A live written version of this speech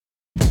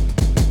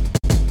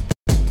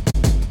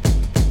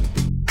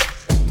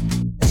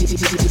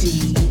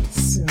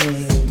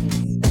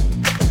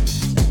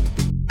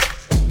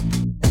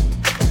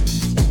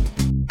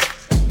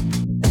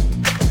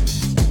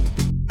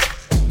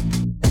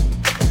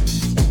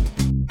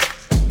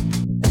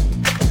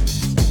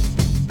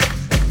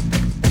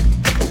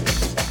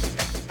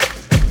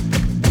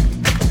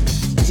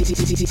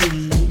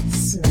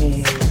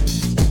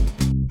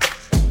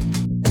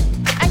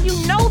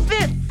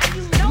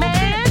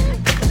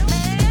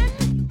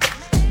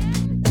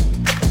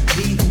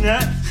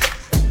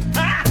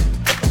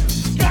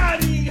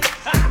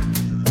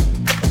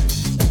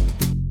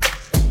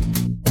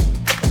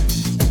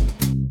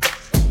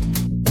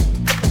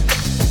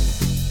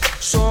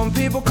Some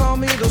people call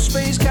me the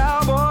space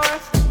cowboy.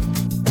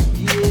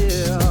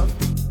 Yeah.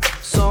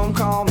 Some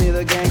call me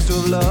the gangster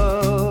of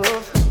love.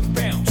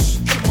 Bounce,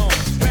 come on,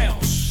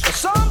 bounce.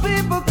 Some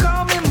people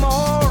call me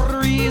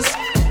Maurice.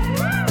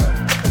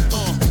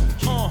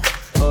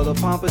 Or the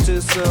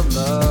pompatus of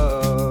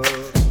love.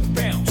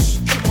 Bounce,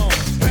 come on,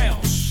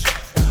 bounce.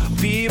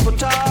 People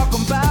talk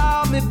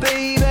about me,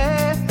 baby.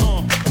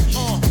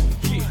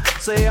 Yeah.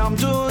 Say I'm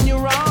doing you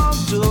wrong,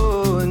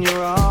 doing you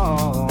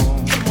wrong.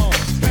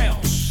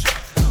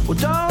 Well,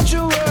 don't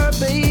you worry,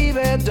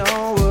 baby,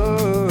 don't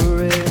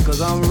worry,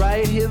 'cause I'm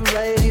right here,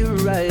 right here,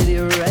 right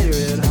here, right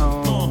here at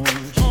home.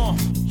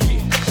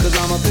 'Cause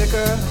I'm a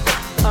picker,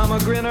 I'm a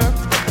grinner,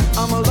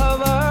 I'm a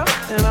lover,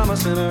 and I'm a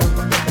sinner.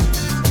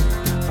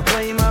 I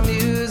play my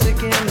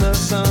music in the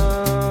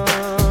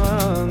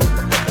sun.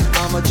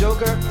 I'm a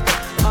joker,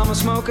 I'm a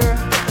smoker,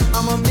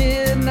 I'm a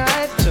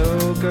midnight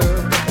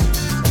toker.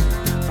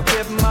 I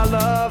keep my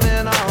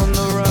loving on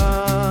the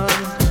run.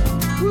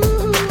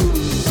 Woo-hoo.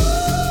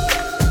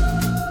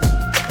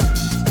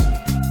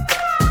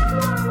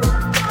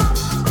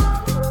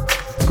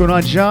 What's going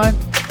on, John?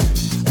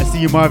 I see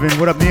you, Marvin.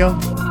 What up, Neil?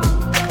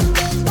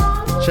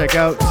 Shout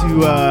out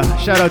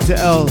to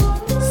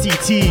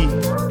LCT.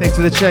 Thanks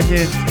for the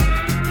check-in.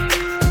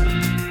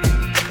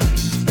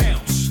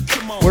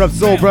 What up,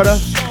 Soul Brother?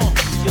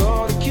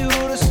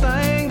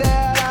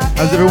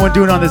 How's everyone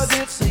doing on this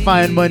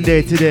fine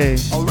Monday today?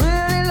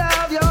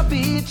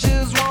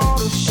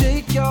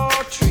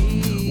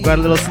 We got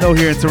a little snow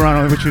here in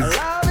Toronto, which is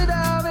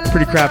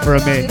pretty crap for a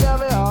May.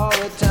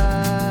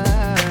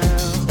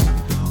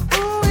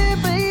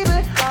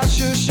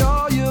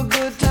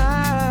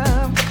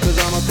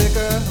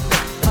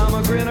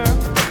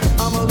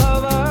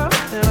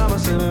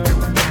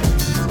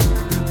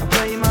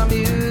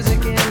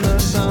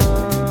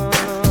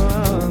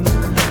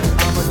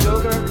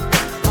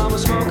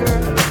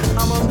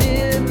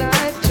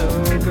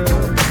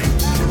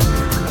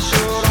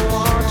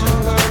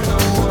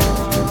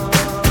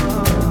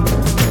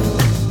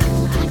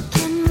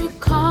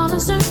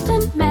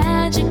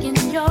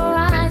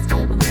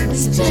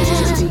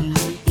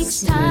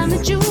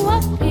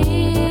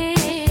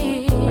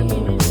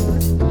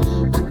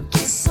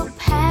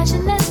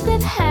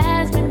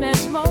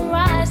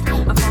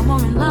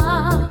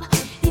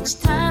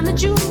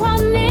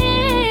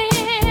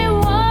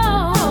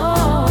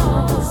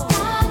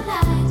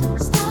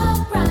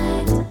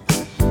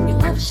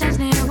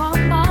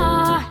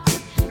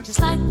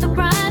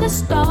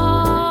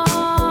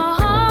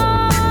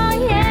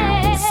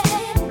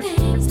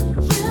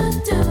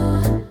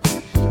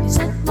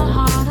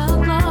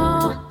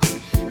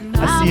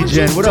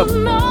 Jen, what up?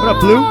 What up,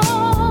 Blue?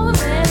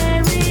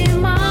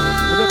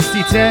 What up,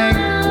 C-Tang?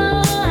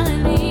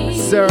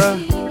 Sarah?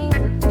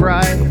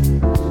 Brian?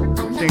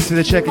 Thanks for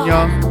the check-in,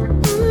 y'all.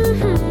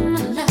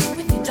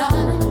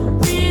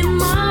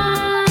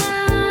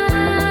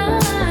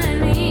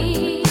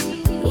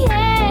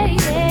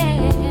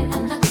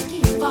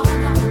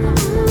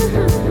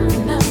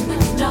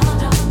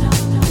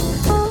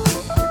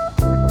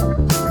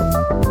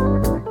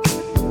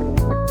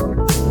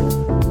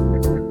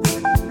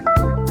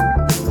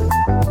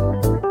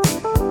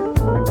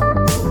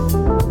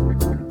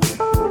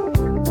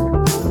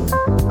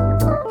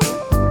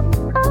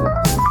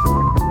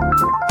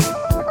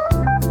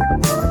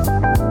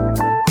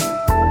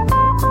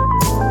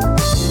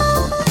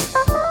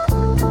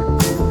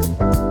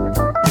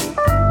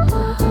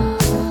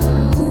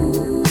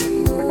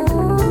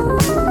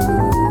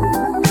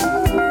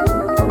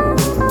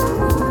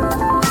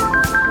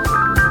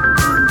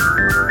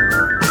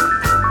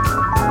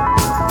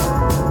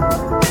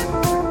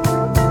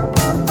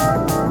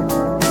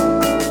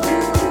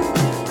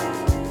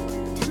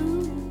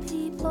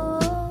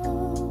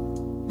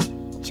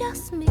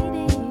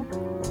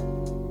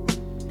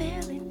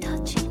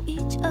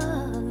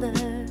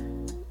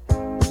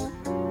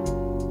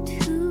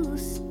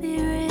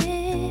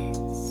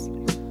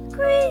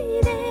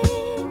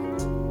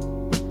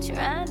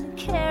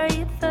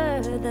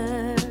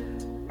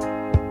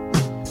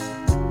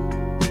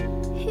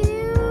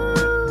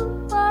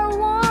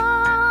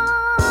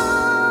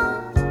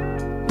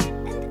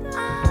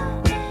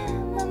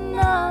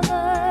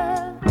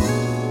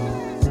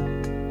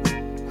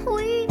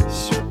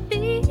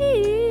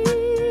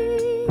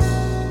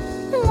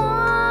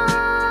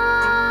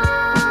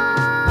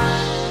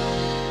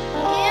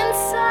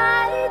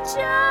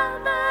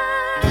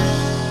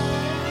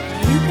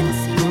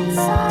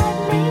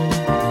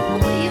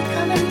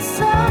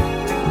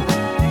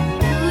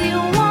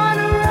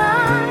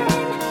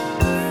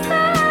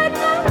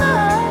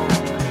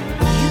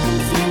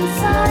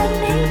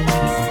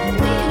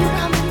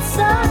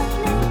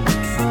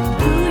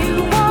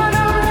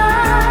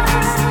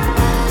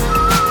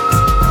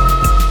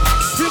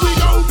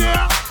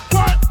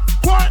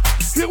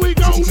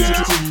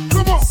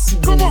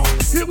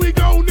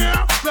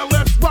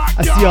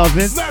 I see y'all,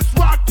 Vince.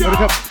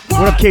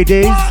 What up, K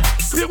Days?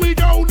 Here we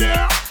go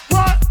now.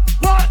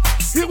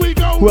 Here we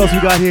go. Who else we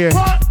got here?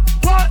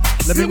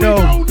 Let me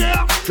know.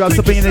 Drop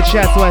something in the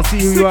chat so I see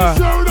who you are.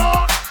 Come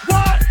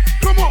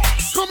on,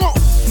 come on.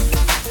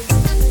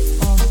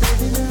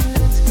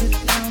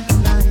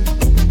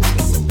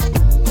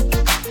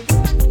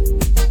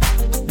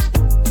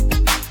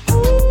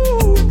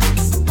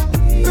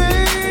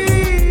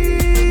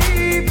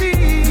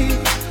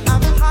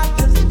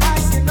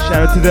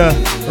 Shout out to the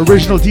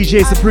original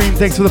DJ Supreme.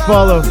 Thanks for the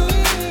follow.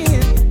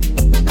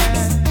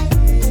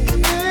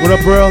 What up,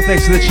 bro?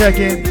 Thanks for the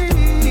check-in.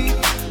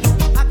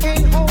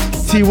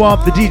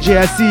 T-Womp, the DJ,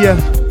 I see ya.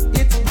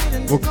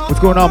 What's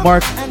going on,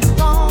 Mark?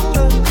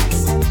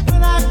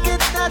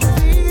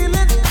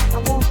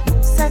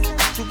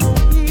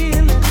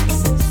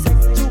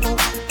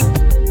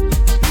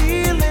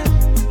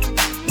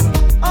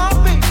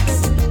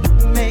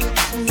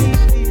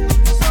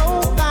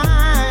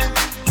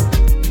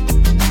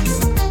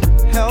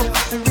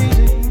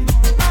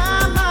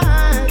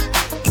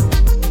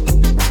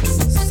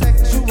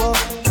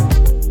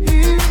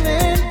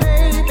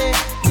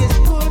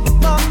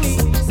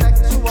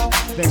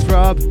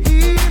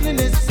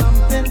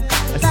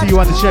 You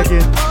want to check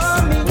in.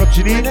 What up,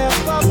 Janine?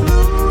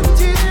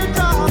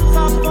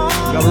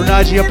 Got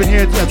Renaji up in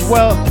here as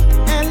well.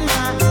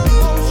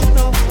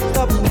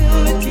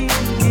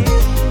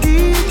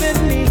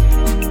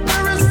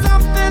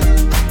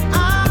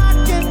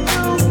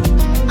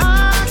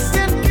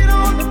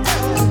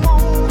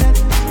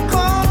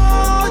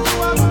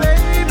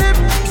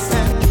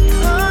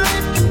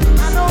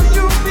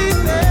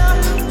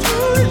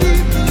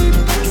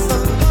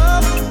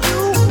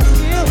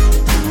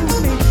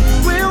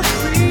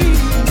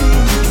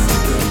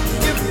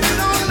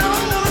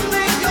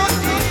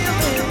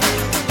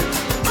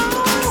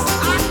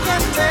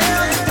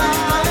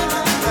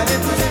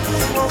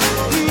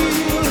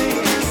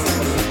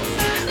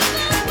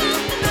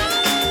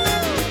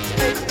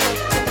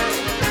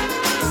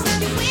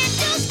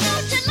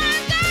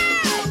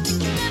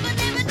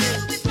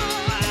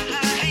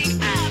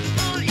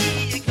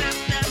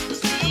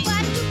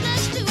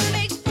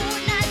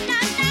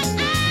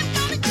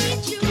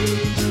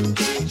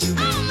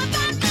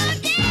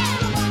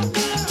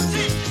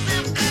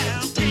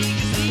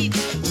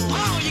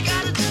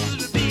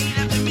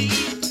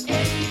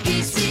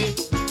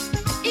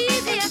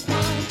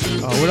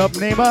 What up,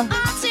 Neymar?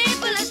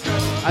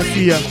 I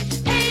see ya.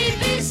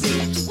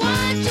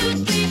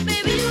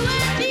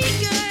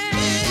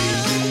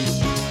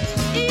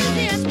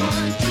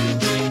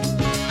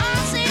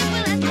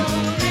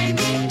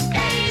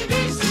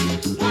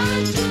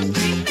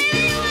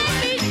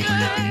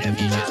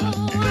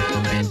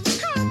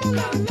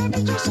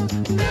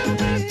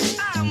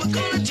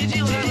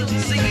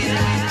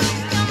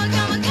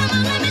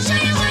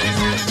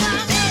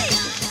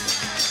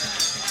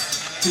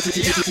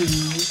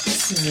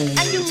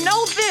 And you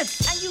know this,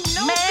 and you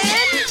know man.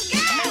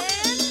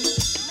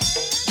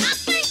 I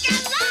think I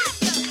love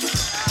you.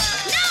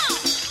 No,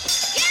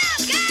 yeah,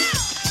 girl.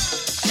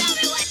 Show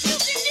me what you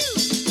can do.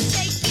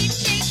 Shake it,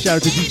 shake it. Shout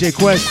out to DJ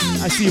Quest.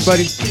 I see you,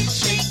 buddy.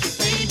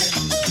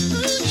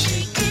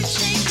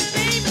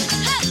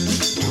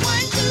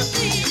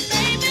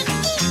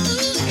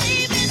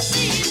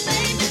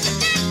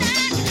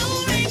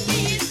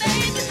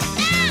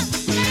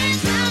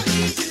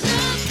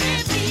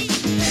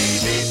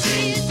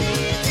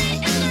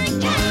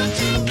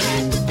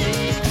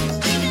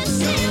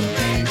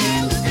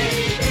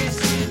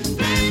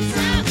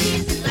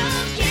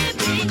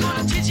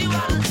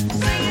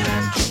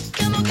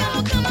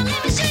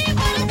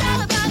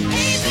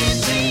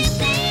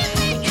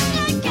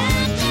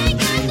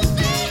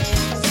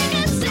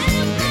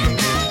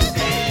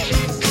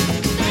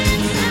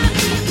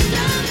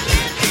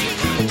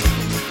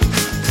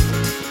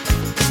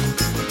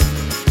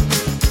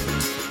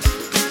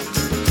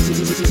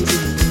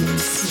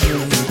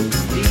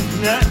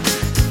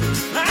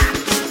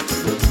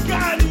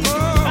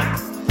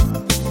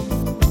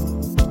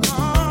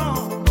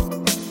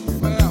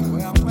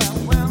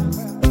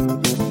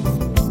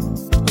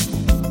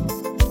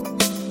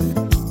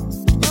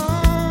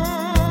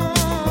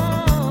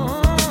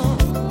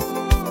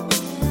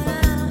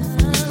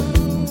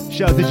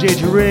 Shout out to J.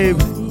 Jarib.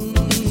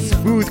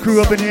 Smooth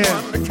crew up in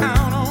here.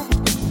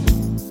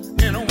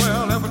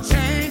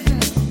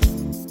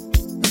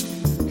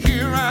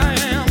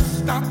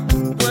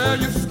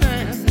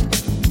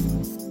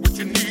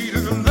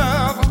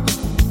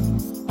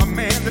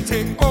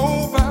 Take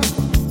over,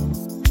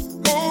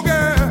 oh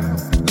girl,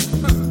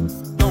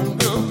 don't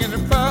look any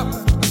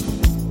further.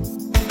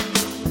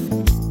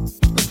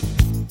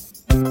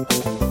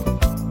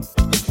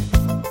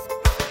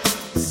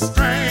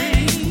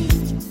 Strange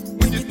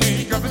when you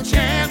think of the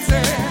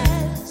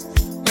chances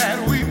that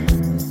we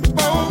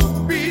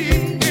both be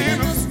in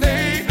a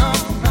state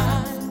of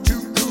mind,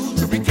 too cool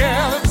to be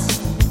careless,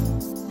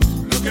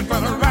 looking for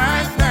the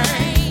right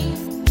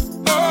thing.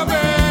 Oh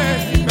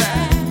baby,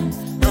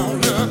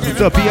 don't look any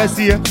What's up, B? I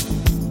see ya.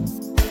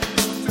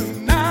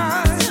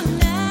 Tonight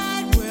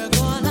we're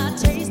gonna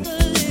taste the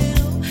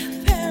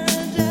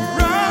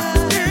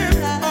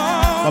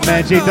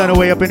man Jay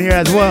Dunaway up in here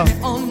as well.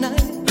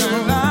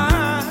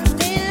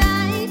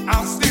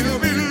 I'll still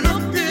be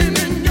looking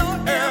in your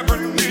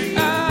ebony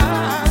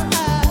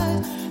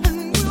eyes,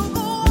 and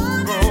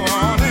we'll go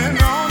on and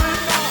on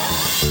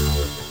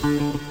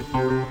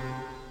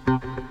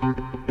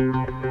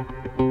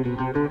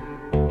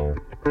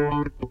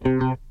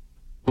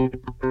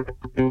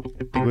I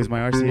think it was my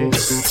RCA.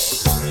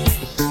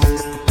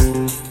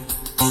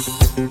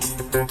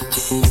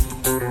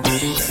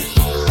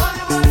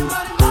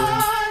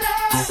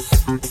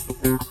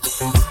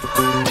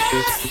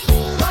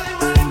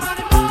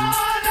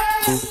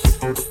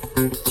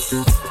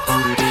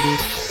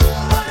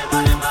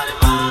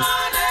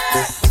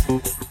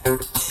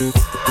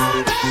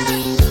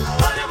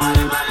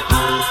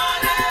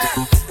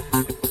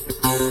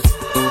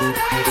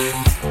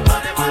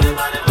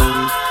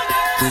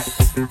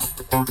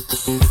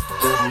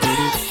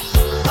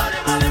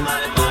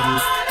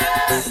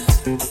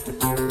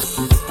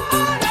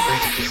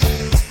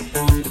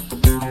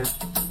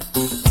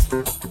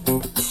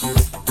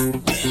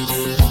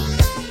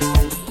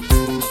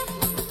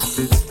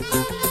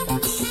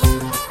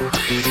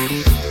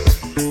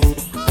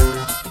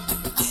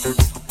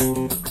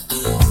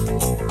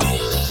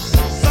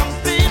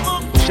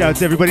 Shout out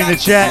to everybody in the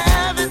chat.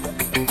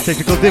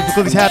 Technical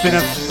difficulties happen.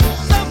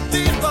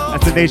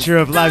 That's the nature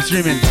of live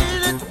streaming.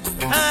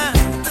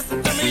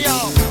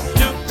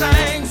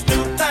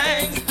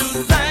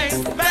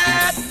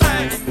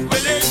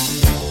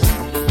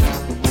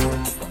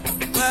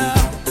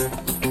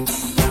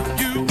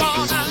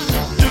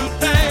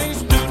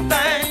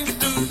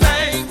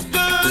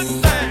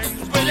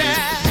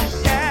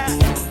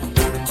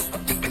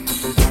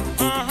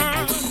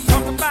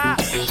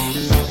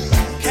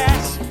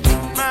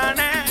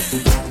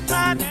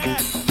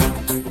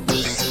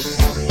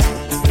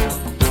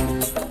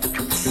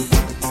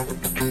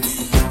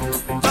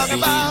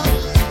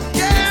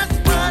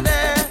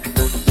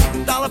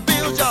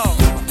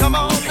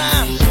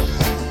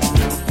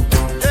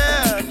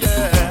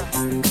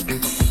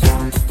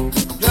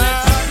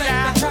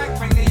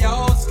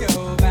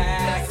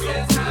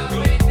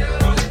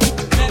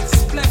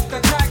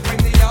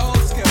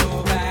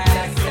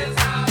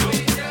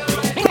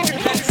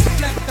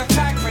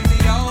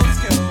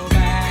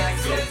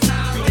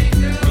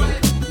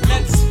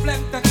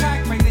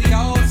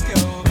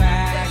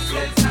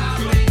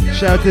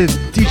 Shout out to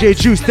DJ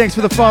Juice, thanks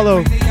for the follow.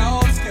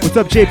 What's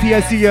up, JP?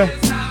 I see ya.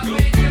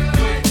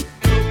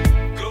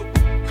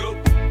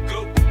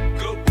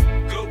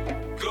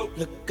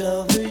 Look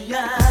over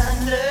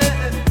yonder.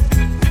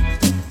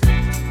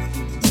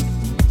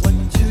 What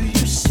do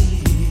you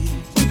see?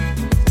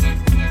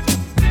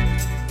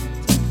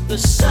 The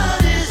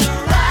sun is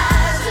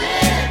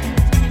rising,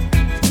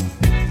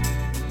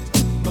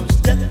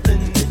 most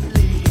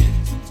definitely.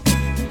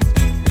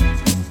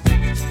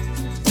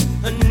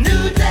 A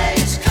new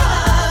day's coming.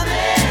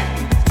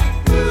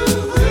 Ooh,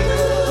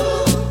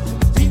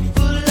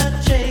 people are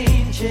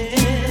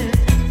changing.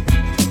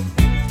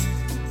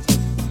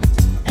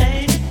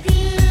 Ain't it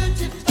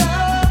beautiful?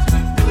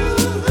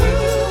 Ooh,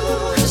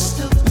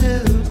 crystal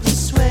blue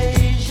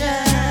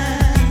persuasion.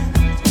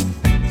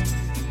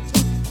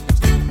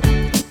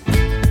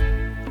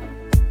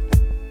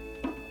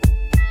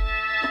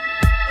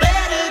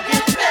 Better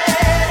get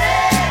ready.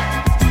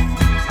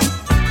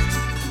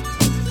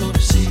 Gonna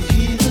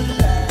see the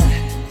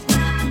light.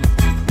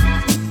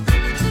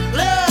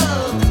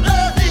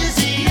 Love is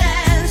the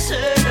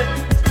answer.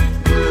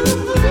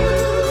 Ooh,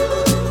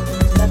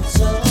 that's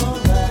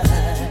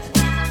alright.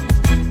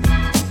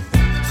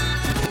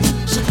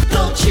 So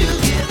don't you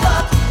give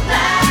up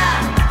now.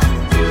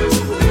 Ooh,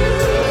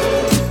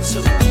 so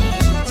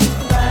easy to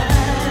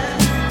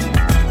find.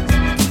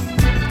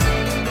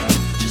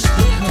 Just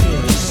look to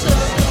the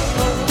sun.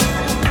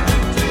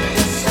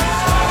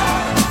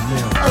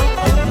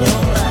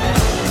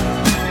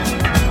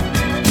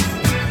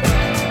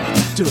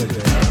 Do it,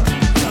 man.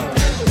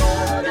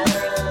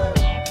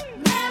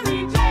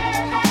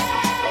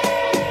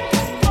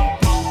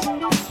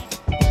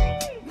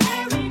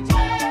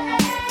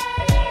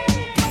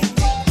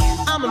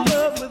 I'm in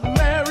love with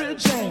Mary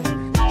Jane.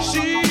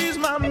 She's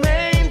my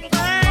main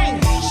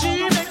thing. She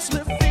makes me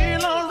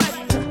feel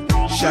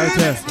alright. Shout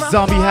out to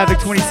Zombie Havoc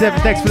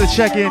 27, thanks for the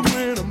check-in.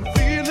 When I'm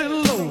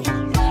feeling low,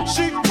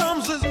 she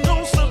comes as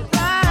no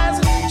surprise.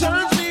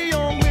 Turns me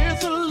on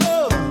with her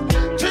love.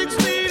 Takes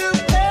me to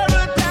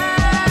paradise.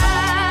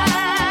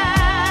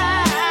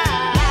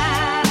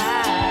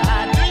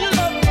 Do you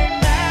love me,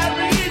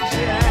 Mary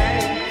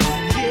Jane?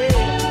 Yeah.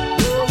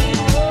 Oh,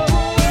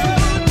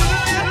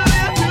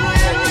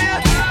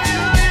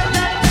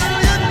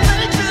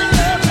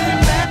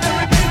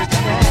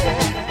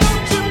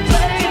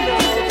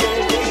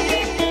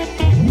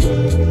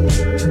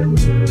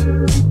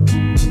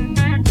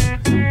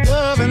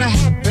 love and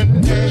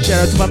happiness. Shout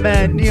out to my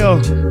man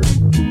Neo.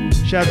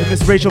 Shout out to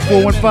Miss Rachel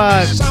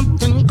 415.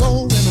 Something's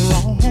going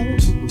wrong.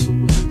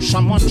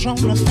 Someone's on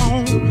the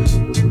phone.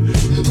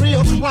 3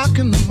 o'clock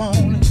in the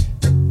morning.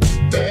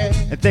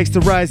 Yeah. And thanks to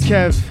Rise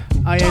Kev,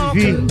 Talking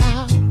INV.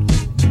 about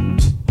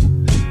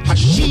how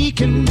she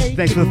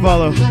Thanks for the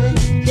follow.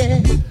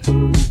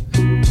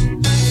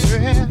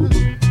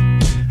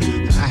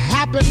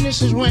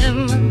 Happiness is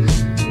when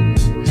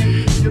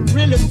you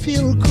really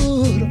feel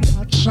good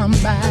about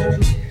somebody.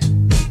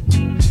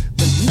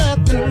 There's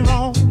nothing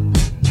wrong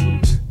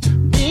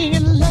being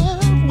in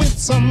love with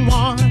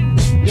someone.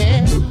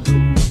 Yeah.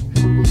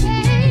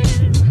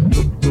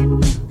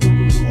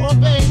 Oh,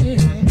 baby,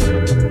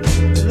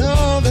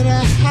 love and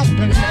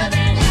happiness.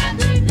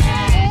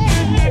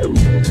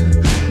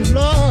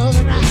 Love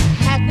and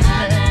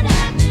happiness.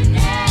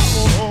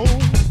 Oh,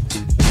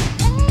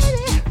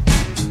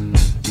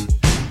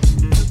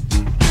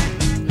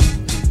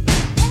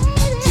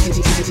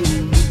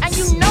 And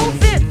you know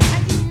this.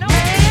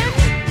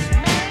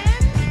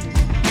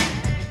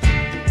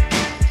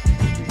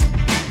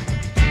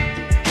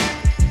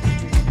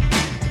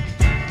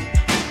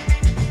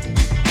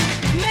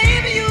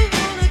 Maybe you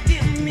wanna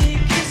give me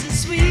kisses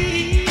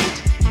sweet,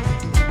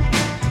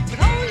 but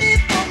only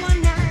for one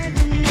night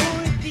and no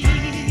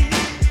repeat.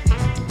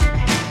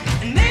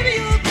 And maybe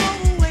you'll go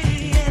away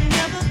and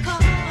never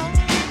call,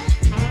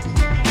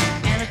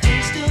 and a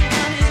taste of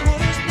honey's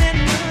worse than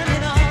none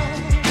at all.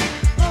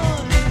 Oh,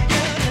 little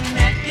girl, in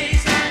that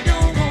case I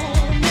don't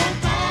want no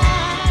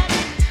part.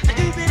 I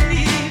do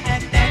believe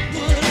that that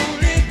would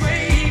only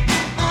break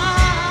my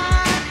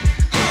heart.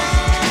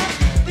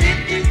 But if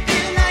you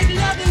feel like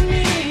loving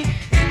me,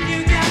 if you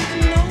got the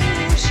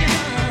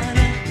notion,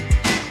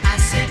 I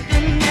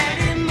second that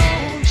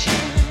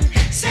emotion.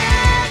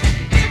 Said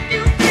if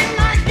you feel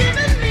like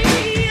giving me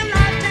a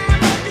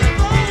lifetime of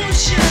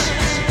devotion,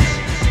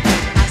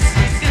 I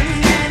second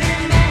that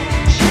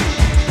emotion.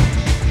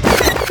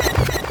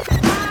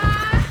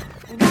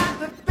 Got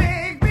the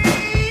big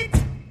beat.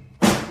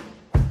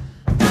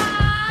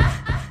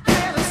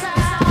 Feel the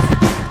sound.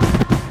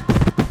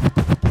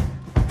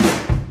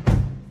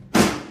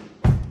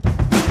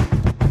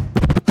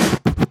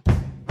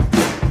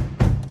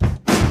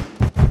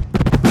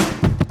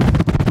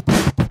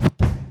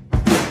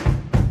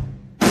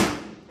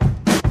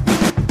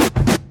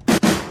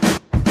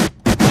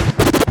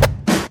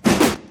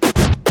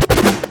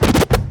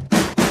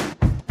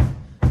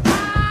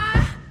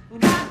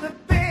 Got the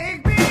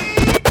big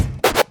beat.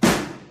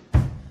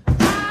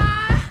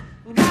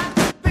 Got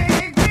the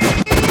big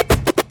beat.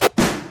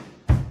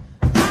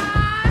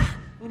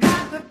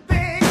 Got the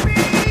big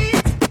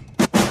beat.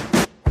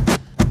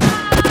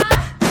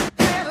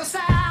 Feel the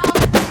sound.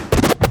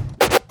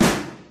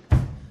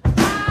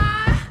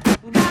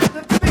 Got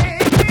the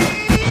big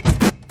beat.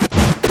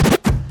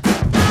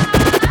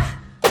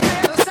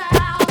 Feel the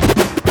sound.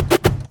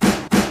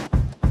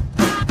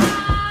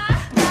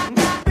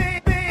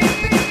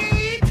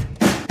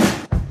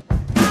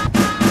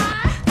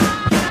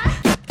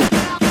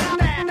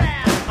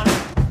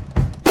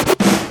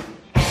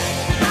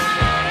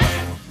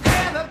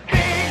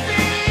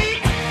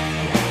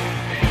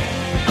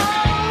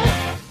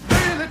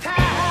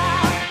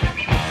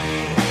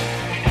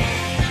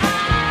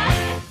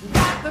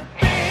 Got the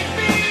big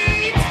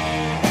beat.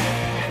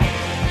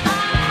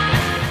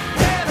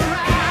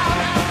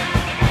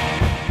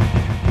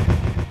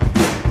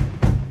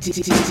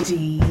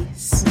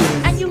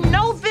 And you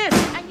know this.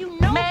 And you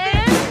know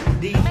this.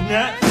 These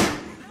nuts.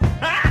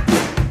 Ha!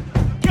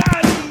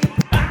 Got him.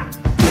 Ha!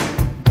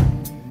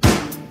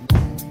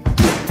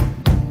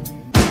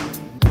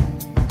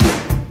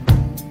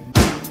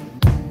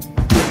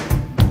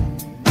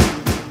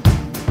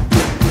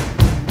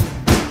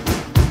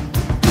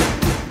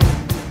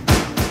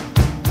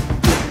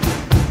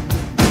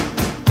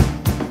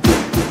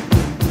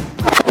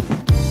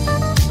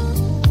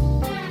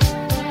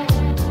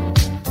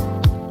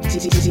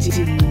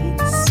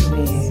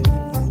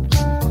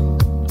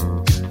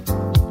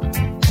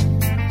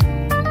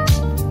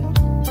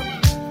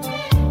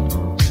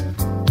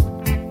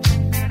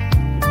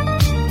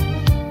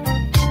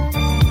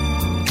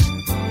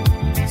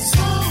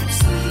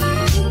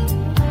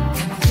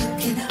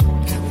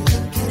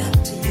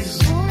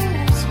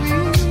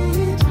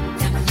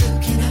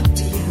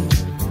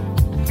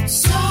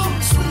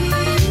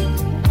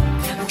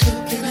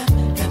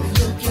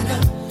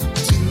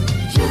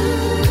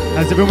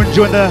 How's everyone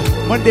enjoying the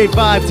Monday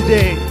vibe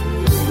today?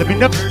 Let me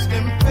know. First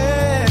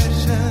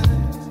impression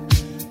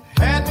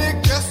had me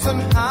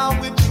guessing how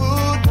it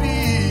could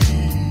be.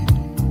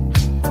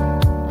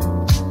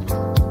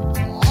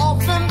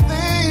 Often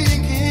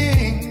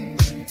thinking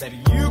that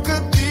you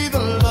could be the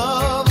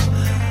love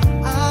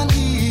I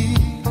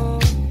need.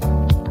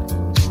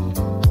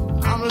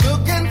 I'm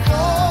looking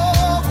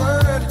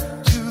forward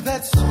to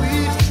that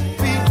sweet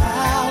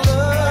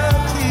reality.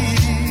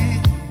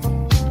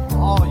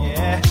 Oh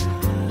yeah,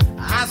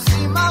 I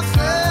see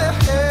myself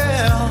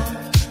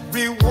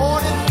rewarded.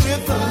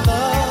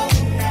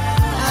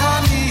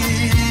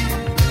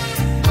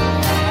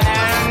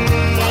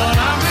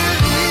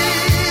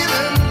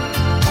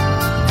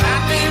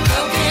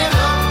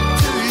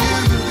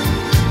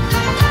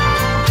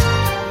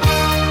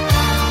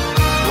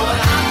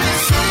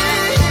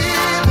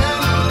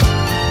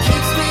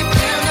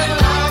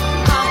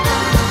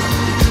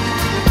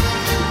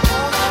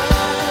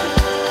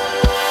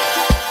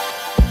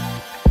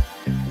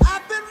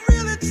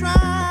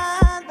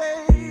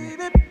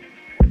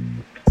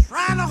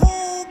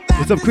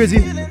 What's up,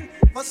 Crizzy?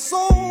 For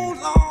so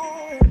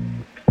long.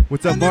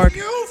 What's up, And Mark? if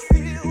you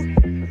feel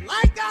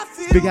like I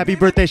feel, Big happy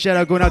birthday shout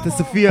out going out to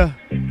Sophia.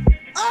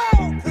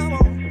 oh, come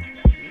on.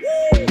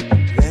 Woo.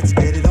 Let's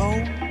get it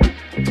on.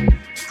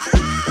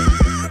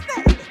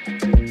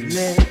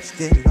 Let's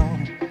get it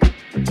on.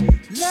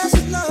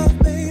 Let's love,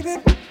 baby.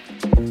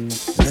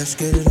 Let's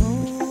get it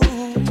on.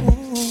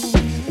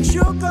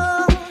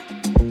 Sugar,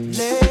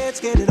 let's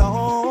get it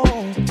on.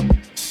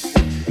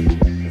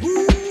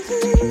 Ooh,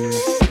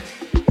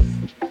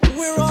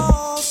 we're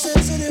all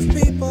sensitive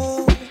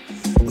people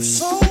with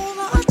so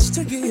much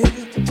to give.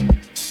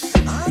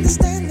 I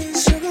understand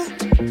this, sugar.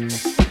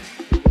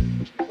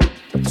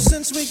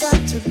 Since we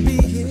got to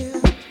be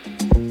here,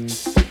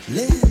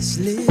 let's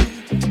live.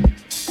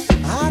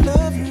 I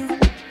love you.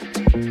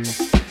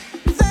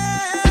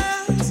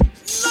 There's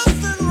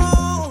nothing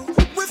wrong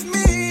with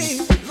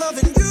me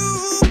loving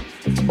you,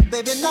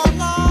 baby, no,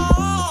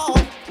 no.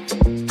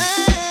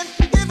 And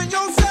giving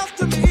yourself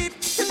to me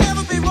can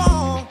never be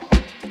wrong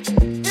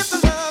if the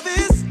love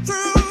is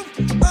true,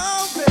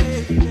 oh,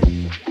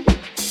 baby.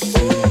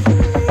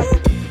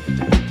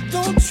 Ooh,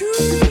 don't you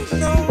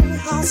know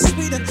how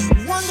sweet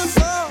and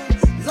wonderful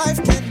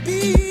life can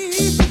be?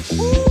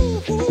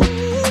 Ooh,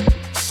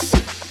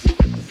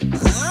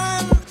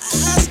 I'm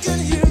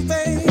asking you,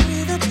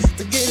 baby,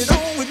 to get it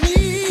on with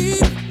me.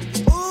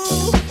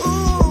 Ooh,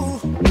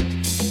 ooh,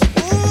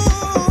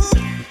 ooh.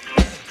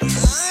 I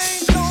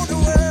ain't gonna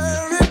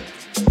worry,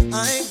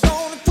 I ain't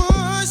gonna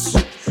push,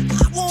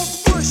 I won't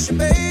push you,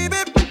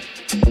 baby.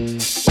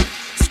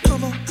 So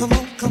come on, come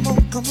on, come on,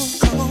 come on,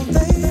 come on,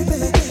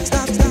 baby.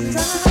 Stop, stop,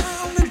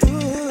 round and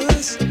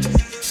push.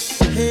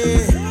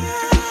 Hey,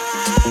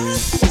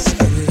 let's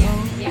get it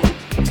on.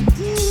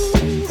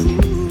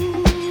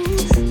 Ooh,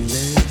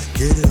 let's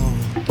get it on.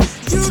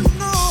 You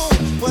know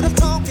what I'm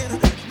talking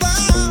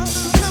about.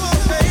 Come on,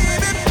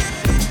 baby.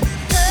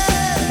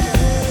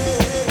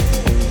 Hey,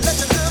 let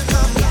your love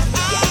come out.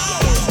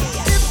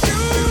 If you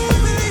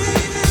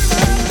believe in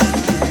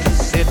love.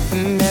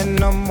 Sitting in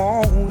the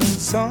morning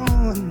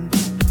sun,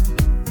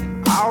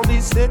 I'll be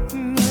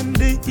sitting when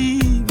the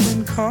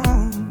evening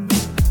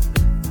comes,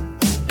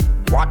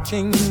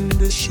 watching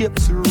the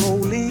ships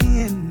roll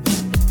in,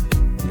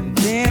 and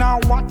then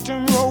I'll watch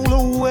them roll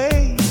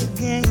away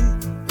again.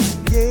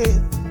 Yeah,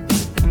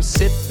 I'm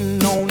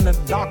sitting on the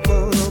dock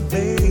of the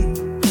bay,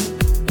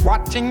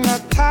 watching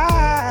the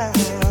tide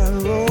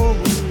roll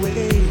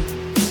away.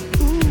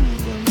 Ooh,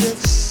 I'm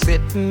just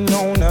sitting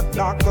on the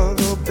dock of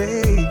the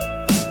bay,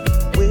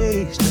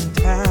 wasting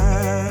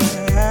time.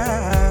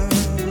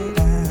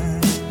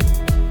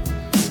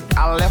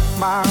 I left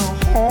my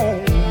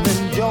home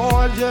in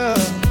Georgia,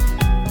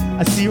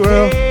 I see you,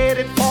 Earl.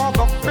 headed for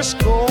the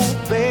Frisco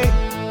Bay.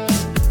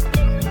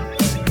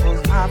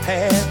 'Cause I've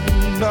had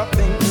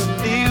nothing to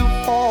live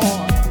for,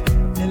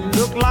 and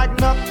look like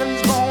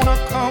nothing's gonna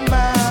come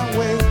my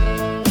way.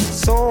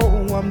 So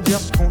I'm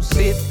just gonna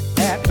sit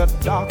at the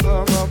dock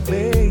of the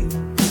bay,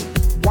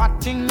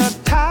 watching the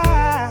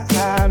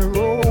tide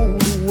roll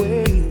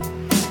away.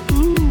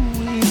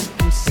 Ooh,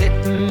 I'm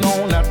sitting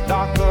on the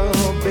dock of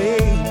the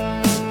bay,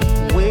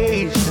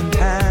 wasting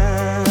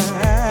time.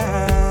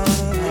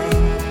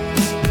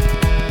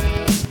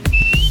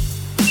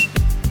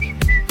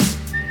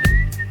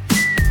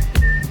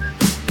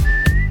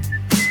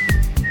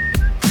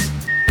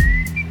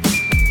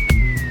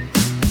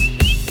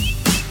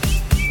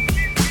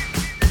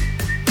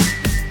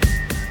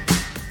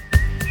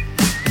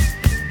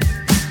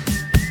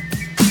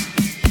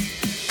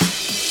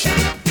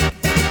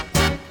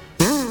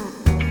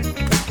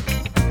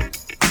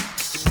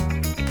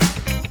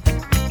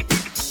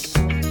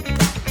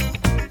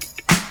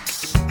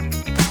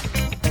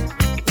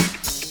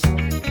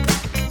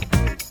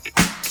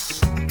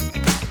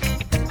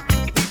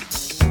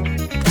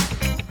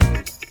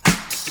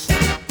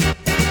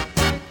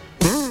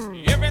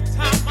 Every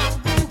time I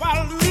move,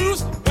 I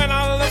lose. When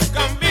I look,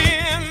 I'm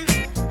in.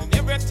 And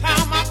every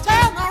time I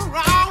turn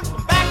around,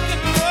 I'm back in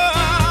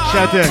love.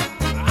 Shout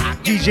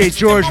out to DJ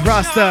George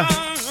Rasta.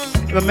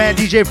 My man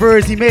DJ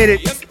Birds, he made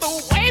it. It's the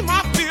way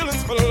my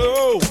feelings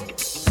flow.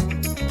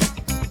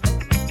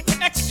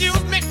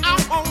 Excuse me,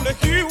 I'm only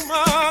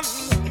human.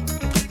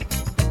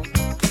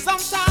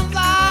 Sometimes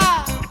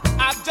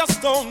I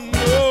just don't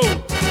know.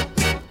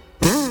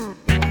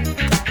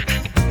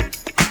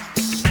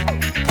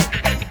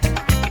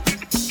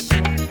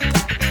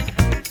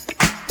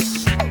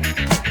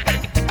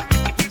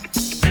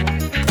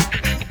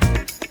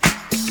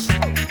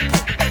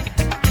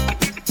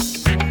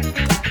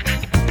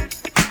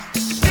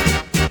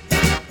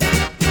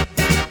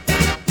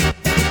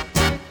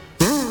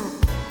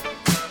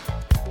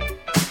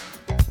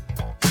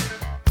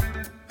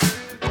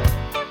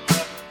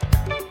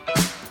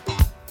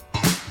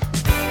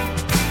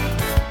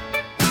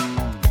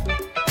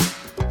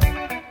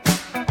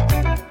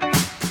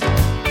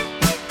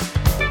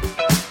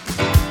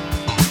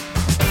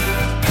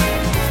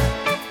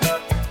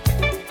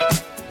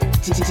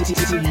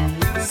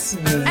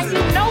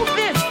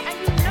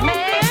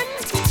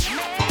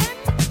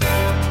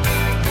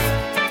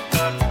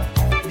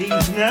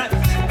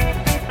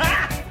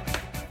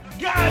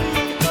 Got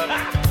it.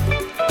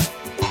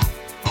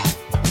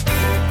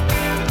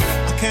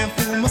 I can't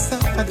fool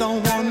myself, I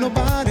don't want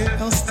nobody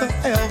else to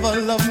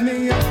ever love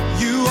me.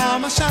 You are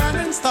my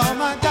shining star,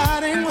 my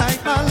guiding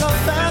light, my love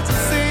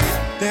fantasy.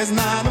 There's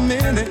not a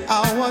minute,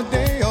 hour,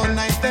 day or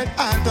night that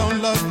I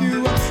don't love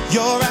you.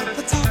 You're at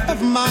the top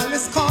of my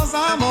list, cause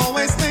I'm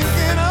always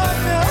thinking of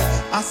you.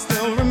 I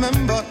still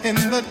remember in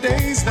the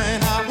days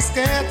when I was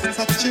scared to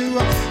touch you,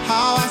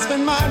 how I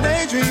spent my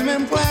day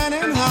dreaming,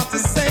 planning how to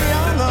say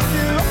I love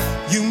you.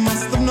 You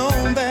must have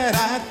known that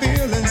I had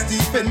feelings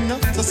deep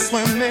enough to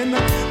swim in.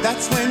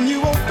 That's when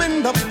you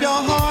opened up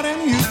your heart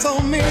and you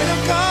told me to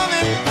come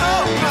in.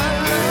 Oh my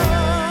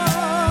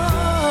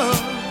love,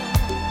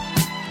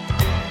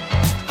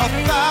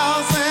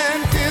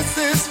 1,000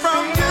 kisses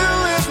from you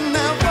is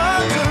never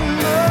too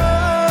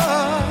much.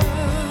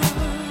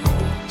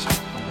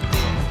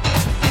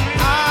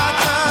 I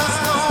just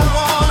don't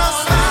wanna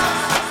stop.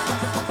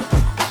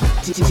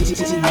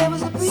 There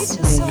was a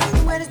preacher son,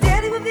 when his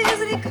daddy would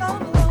visit, he'd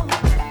come along.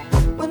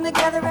 When they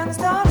gathered around and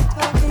started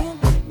talking,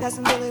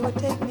 Cousin Billy would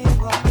take me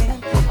walking.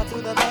 Out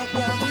through the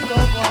backyard we go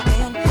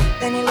walking.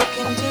 Then he looked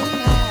into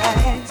my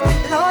eyes.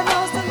 Lord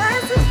knows to my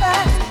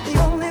surprise, the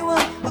only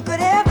one who could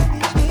ever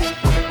reach me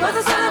was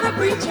the son of a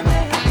preacher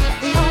man.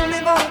 The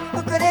only boy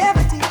who could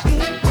ever teach me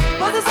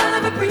was the son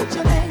of a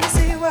preacher man. Yes,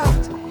 he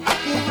was.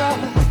 He was.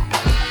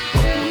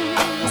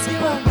 Yes, he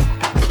was.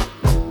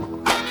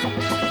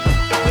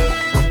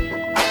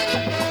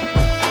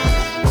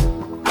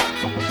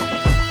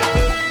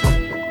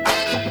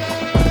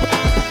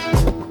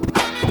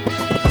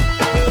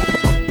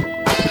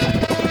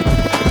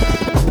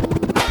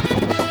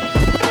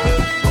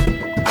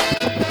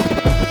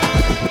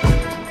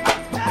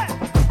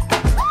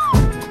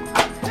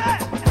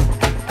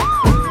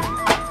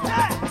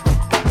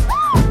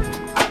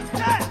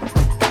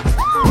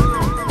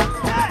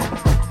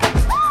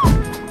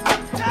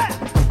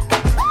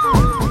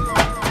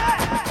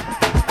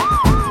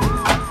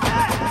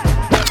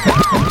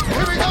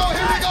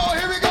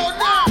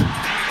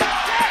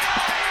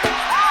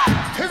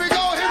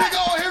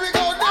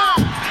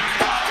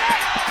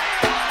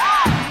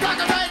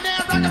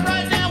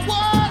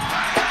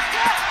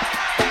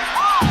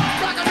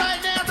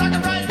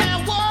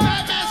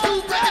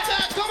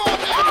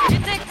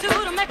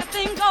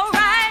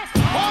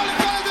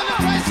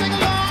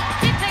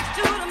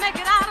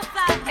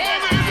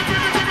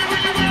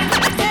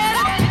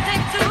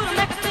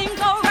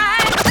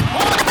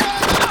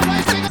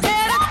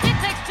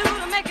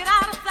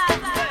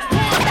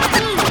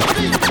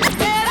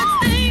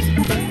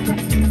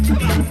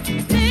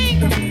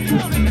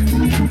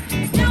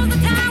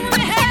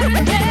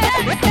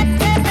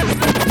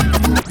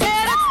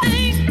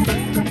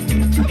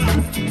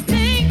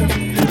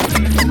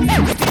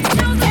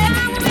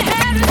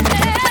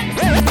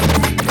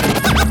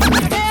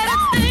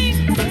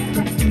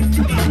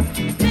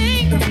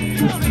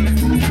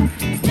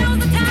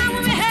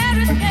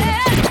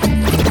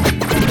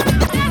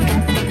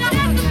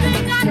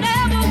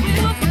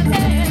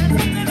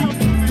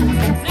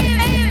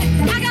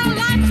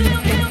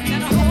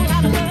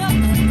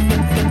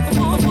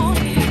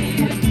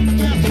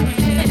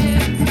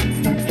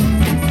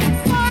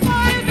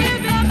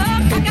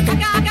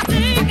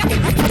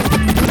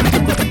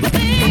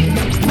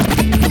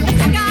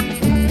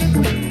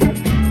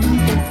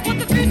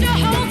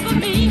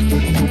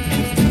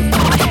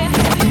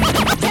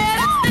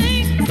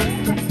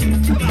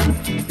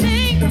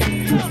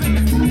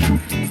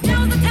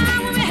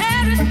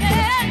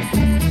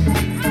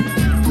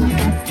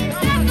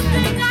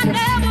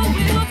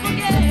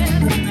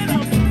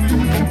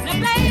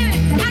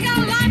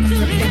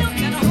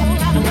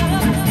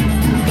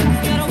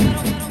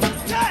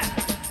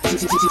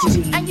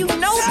 And you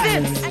know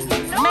this,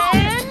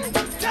 man.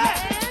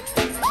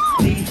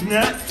 These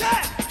nuts.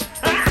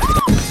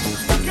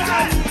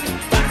 Got it.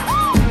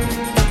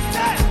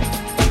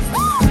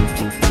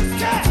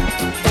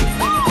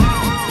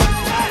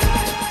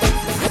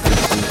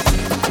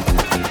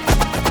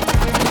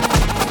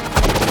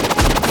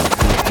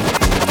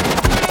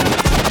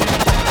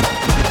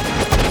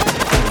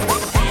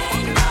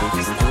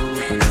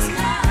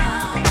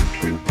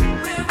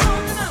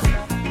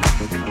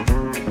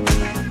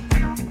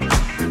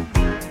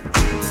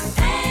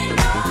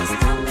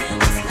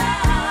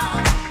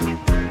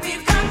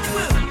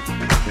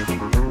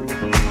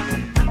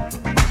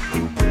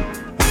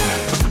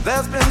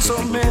 There's been so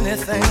many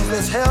things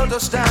that's held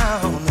us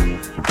down,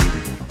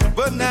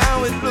 but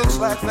now it looks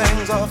like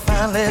things are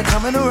finally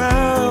coming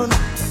around.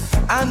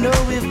 I know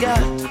we've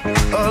got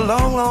a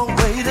long, long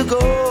way to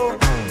go,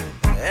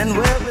 and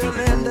where we'll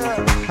end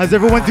up. How's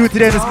everyone doing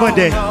today on this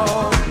Monday?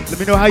 Let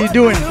me know how you're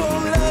doing.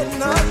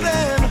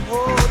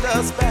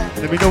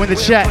 Let me know in the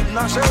chat.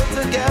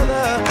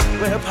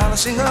 We're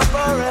polishing up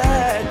our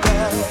act.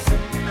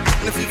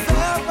 And if you've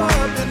ever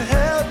been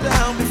held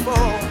down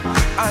before,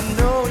 I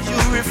know you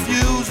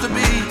refuse to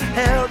be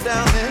held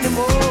down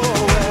anymore.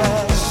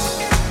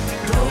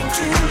 Don't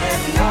you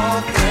let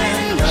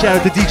nothing Shout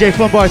out to DJ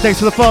Funbar. Thanks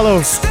for the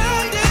follow.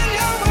 stand in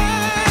your way.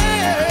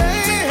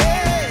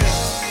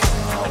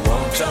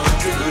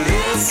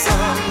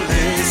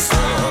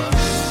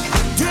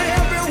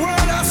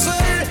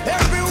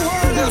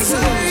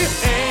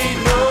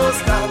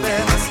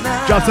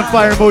 Toss some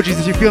fire emojis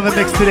if you're feeling the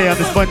mix today on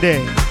this Monday.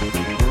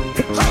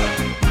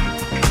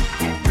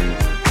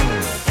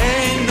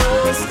 Ain't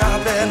no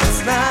stopping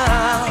us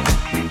now.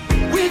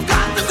 We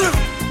got the groove.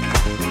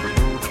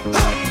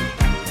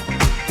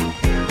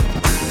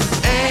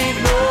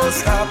 Ain't no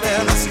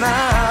stopping us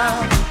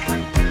now.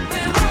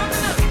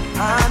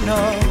 I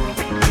know.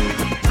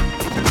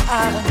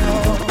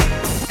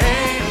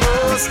 Ain't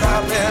no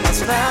stopping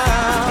us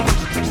now.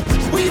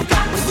 We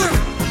got the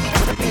groove.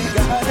 We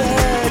got it.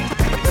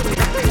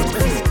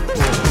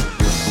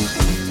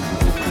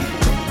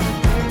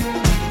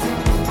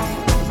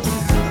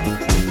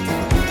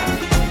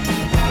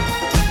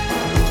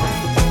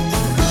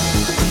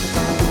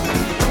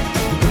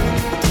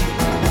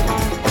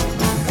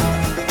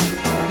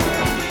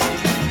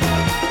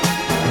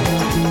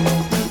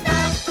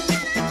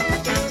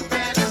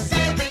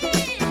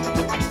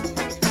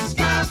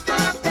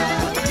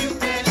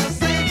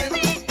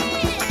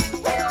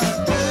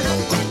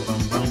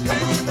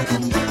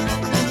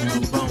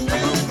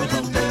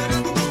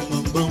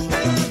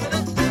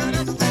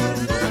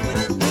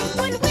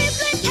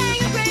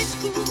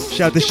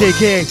 Shout out to Shay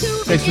King.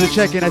 Thanks for the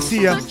check-in. I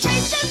see ya.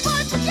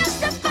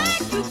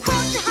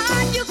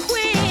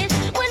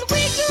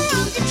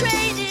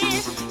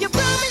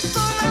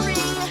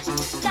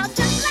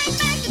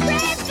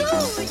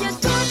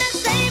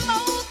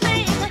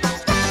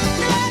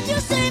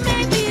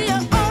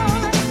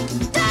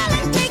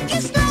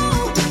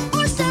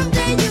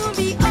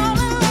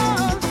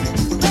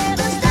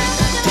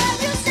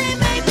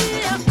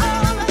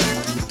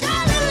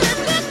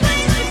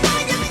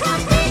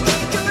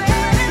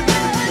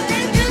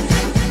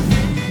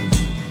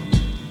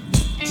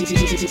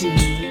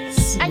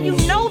 And you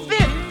know this,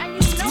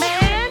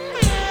 man.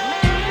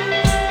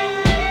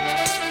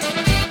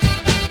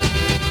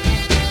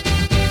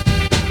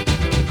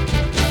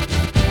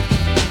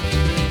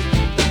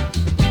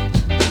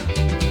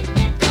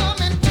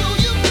 Coming to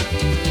you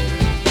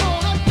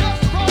on a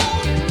dust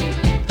road.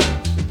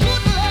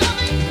 Good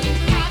loving,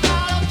 I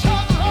got a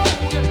tough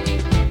load.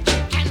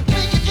 And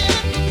when you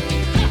get it,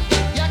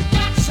 you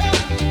got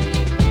some.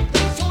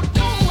 So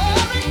don't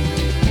worry,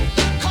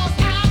 'cause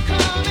I'm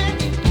coming.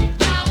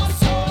 I'm a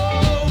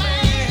soul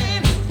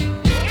man.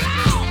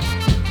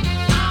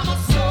 I'm a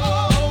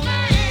soul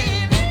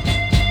man.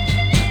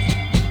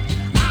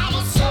 I'm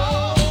a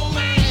soul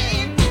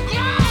man.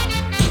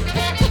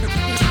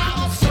 I'm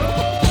a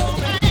soul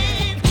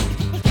man.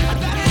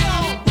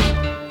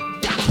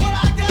 That's what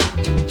I got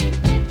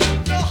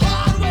the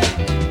hard way,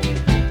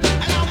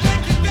 and I'll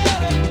make it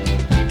better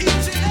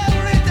each and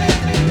every day.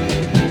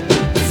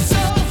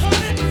 So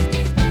honey,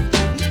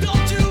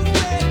 don't you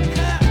wait,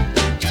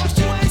 'cause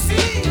you ain't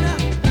seen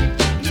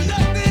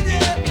nothing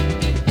yet.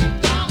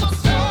 I'm a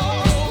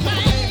soul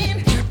man.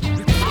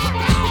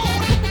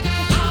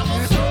 I'm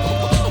a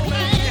soul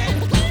man.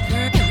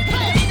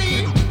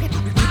 Baby,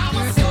 I'm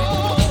a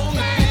soul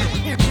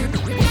man.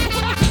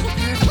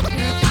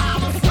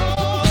 I'm a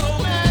soul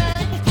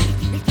man.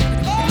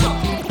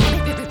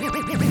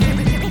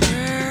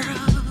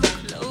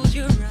 Close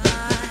your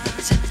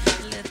eyes,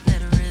 let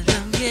that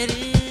rhythm get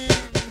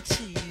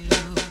into you.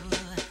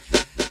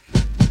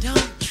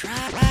 Don't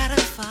try to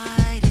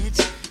fight it,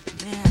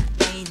 there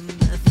ain't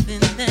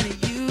nothing that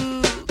you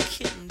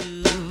can do.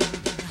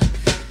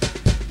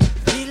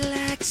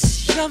 Relax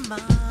your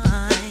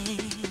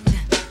mind,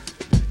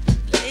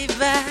 lay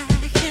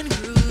back and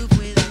groove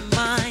with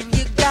mine.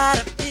 You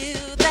gotta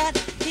feel that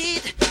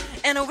heat,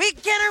 and we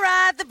can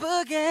ride the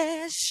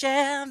boogie,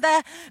 share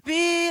that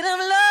beat of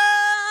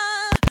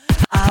love.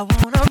 I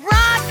wanna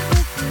rock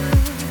with you,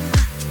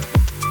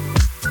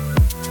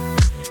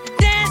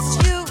 dance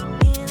you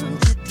in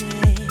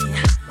today.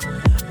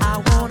 I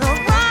wanna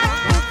rock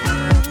with you.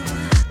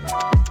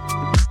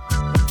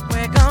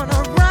 We're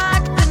gonna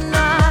rock the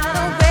night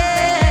away.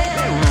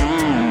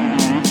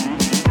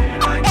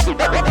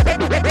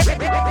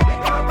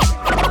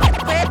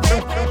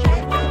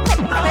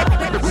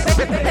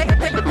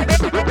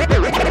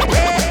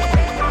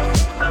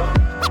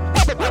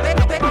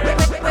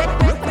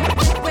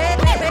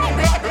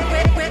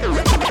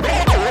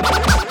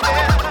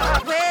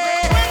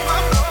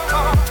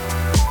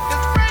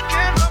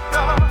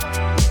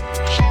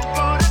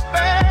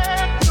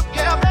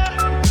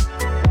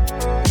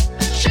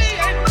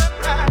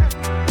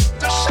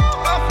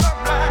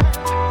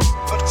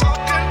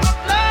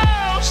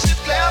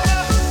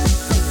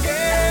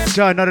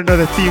 John, not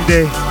another theme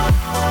day.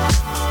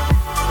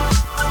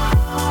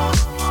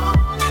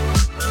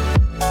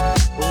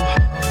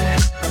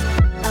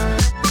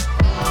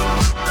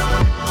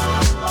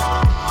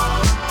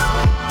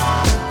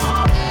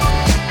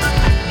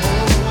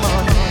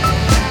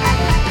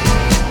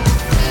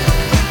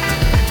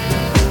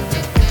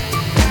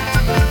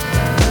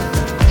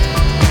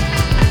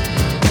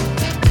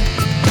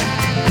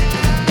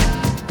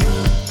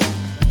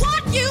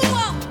 What you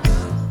want,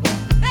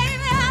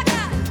 baby, I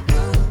got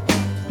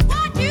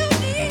what you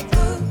need.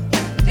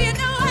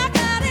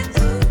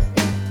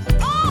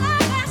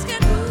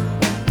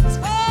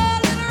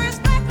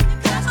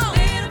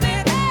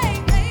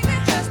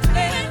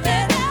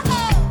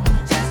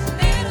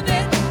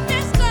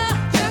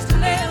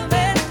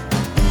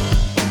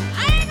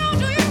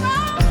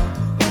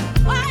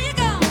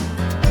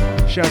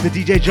 Shout out to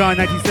DJ John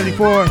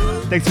 1974.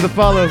 Thanks for the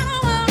follow.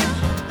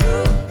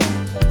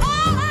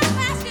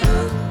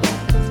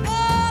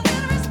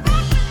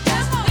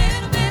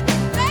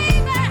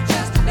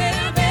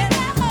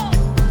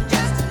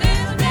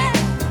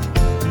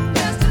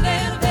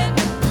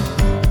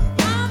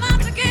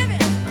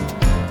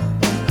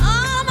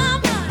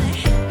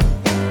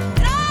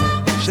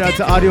 Shout out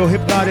to Audio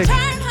Hypnotic.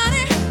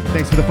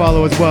 Thanks for the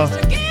follow as well.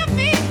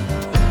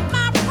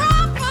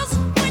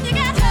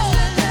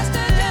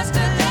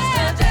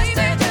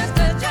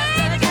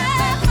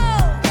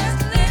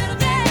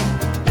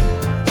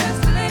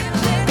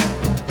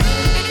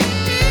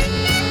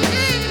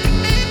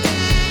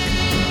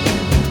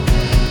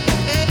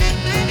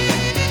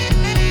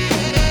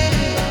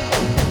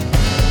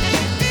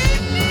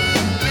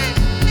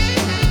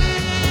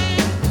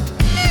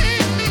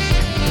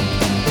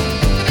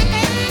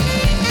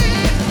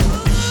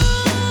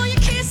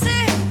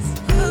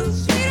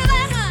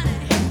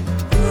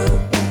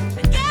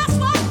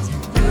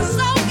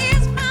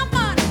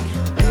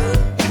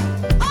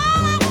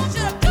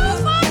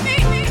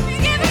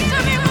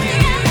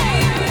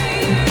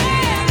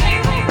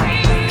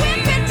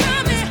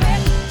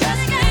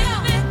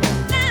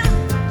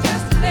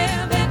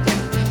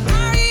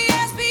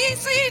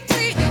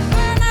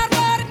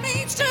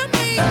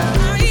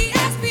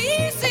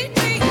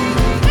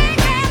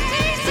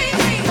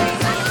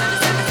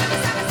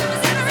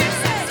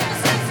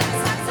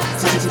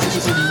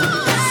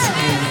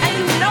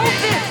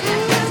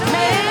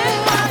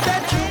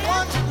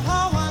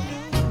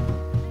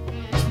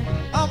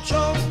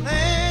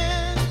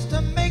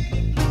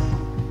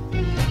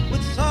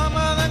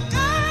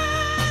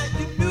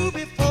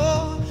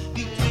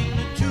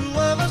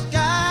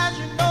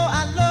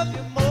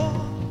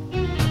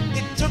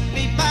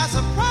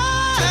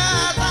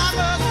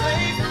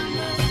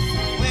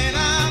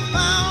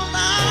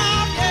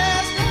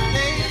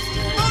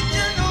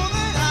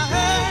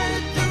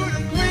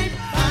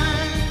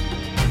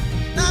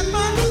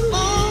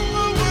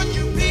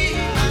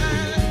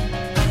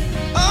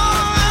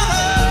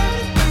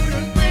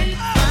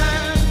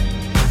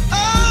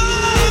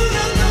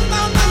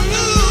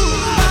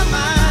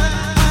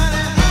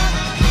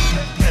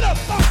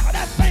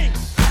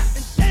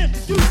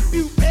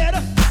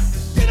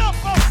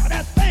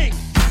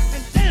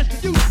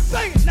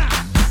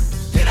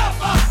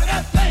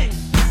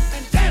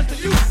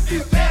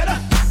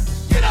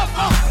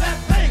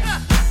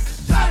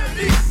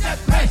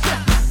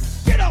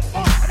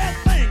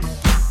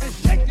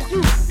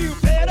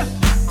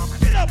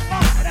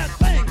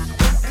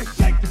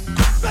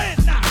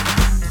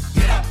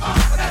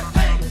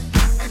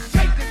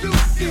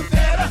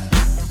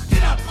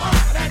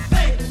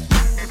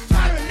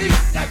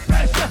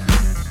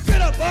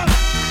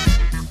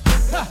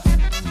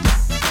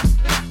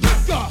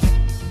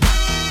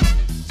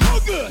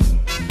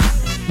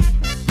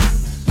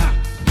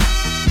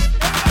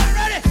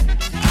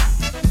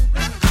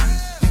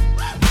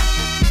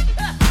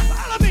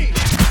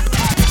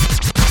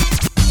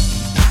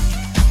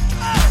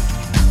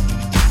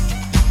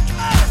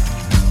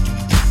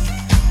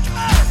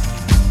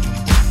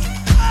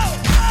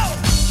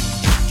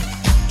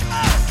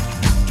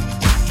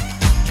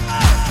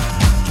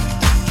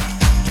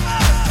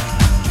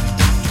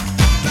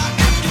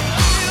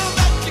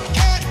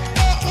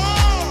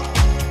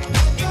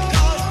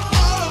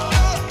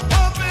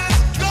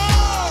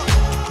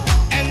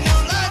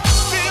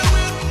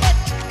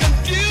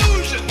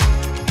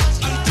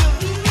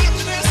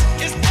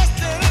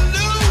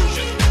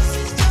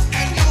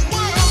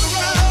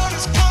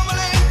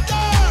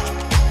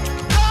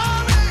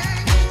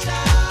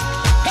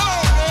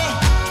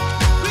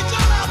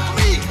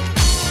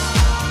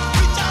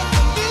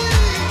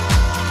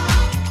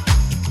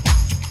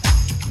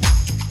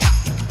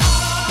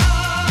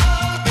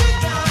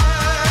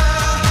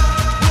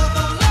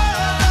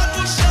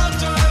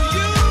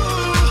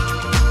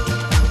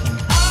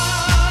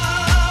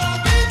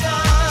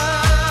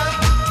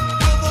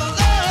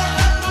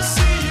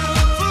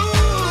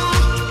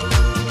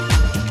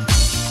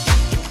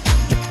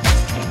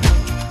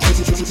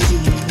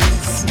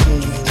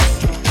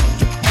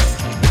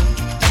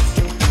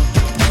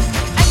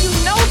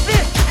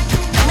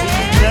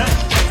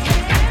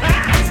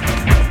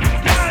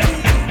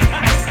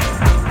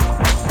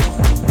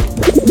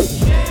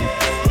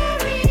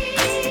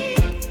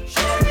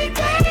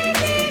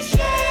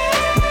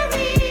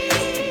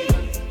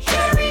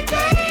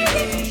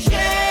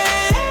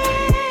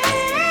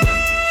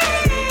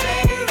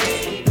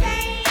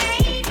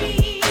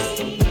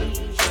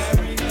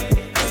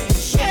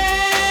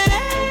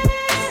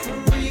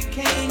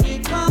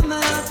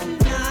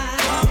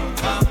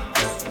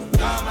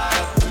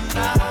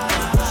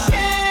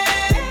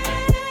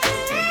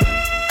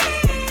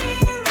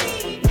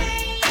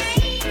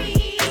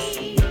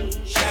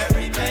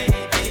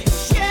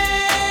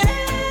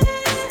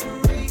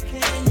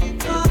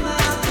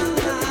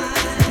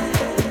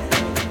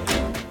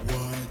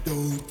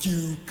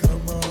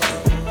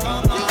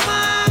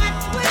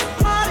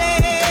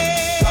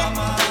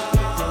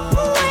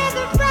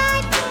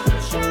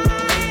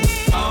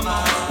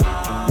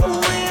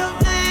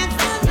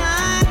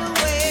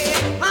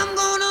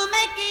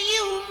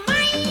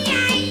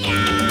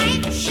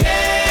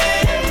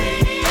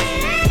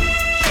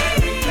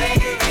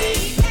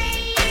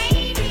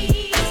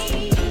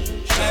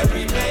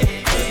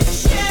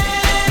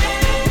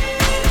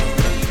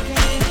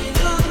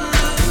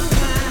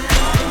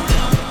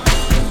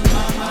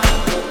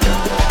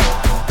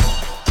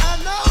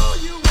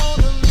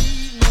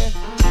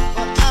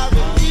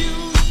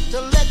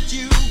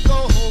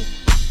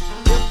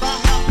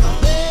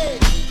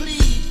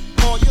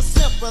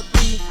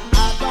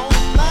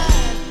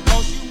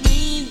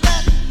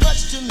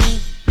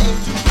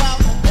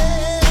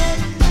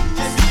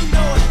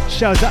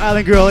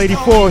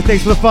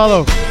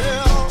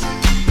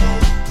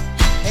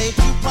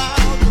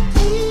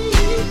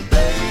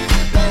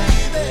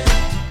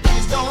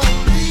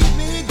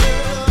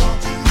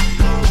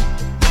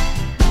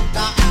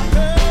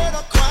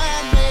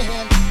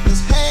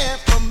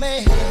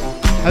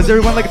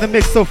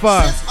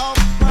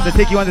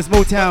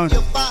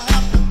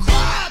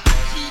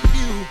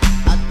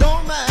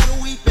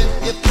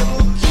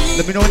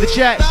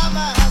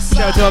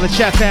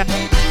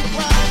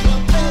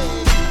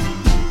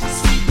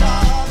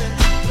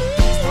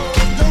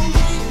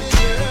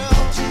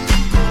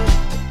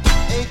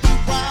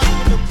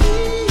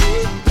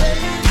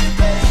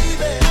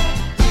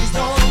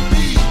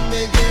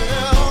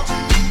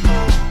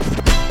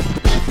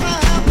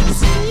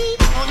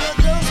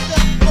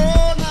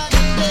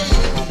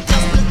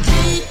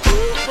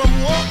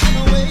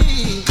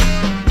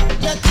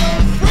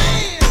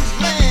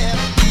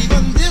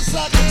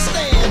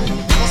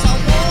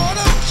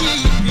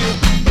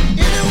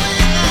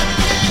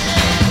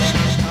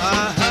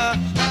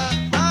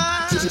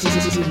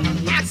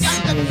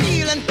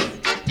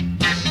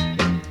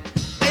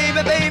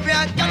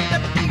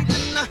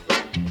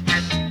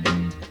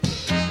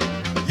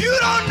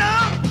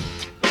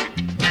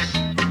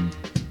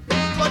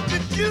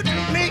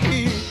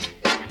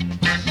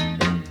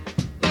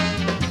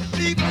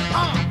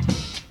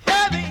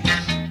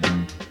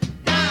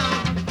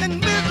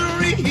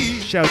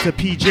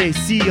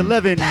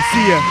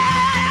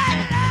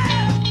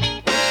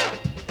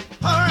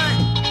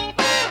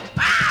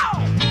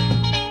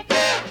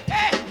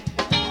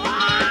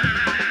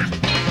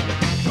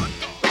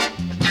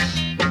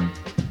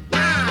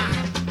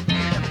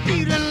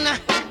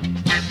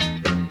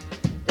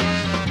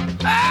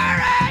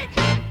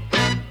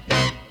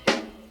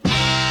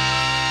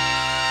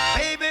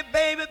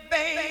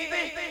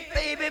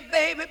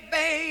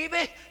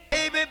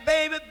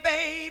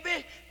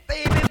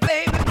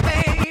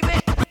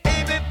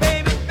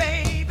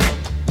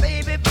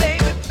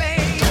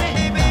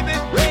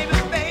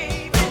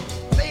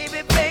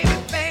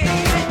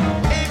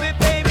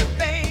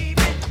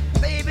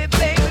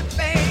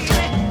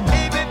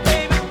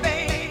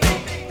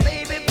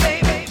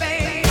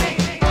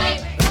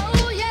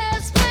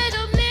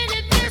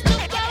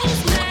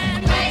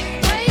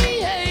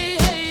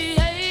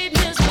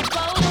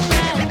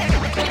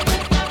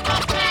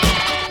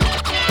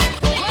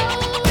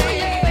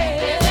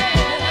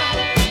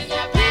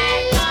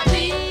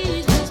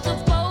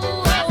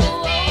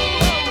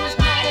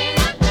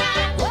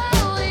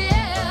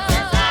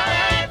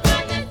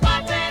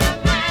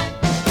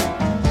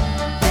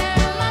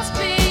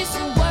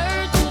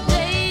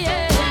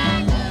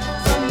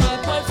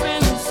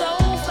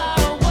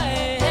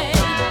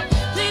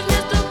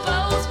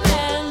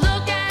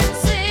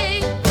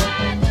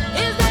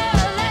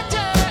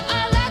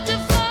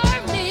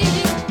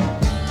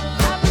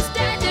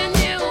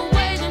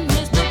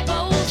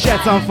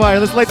 Chat's on fire.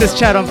 Let's light this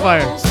chat on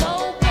fire.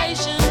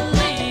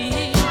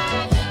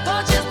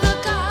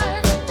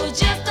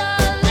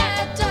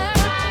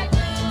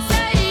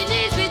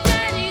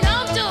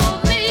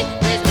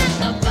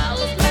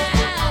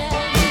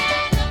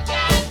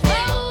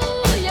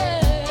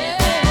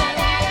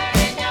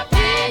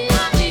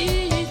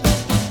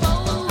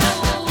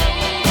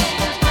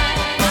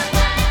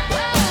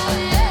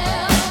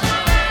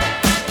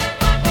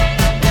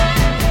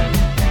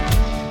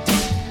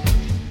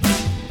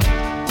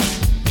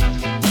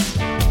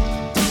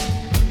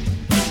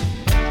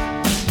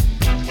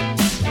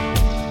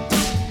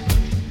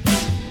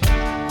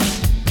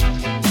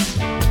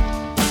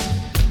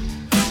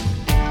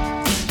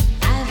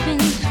 I've been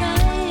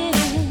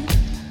crying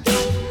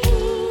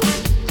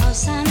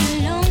 'cause I'm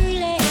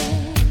lonely.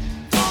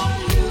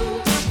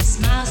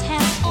 Smiles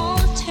have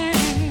all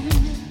turned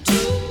to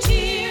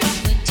tears,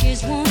 but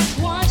tears won't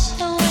wash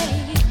away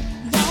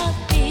the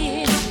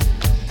fear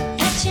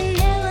that you're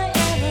never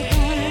ever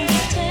gonna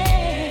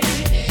return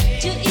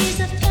to ease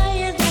the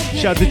fire that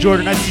Shout out to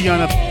Jordan. I see you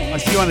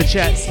on the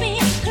chat. keeps me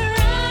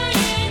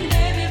crying,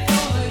 baby,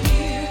 for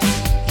you.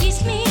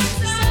 Keeps me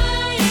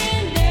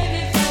crying,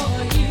 baby, for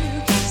you.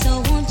 So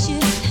won't you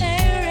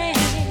hurry?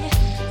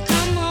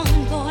 Come on,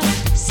 boy,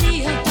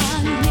 see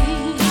about me.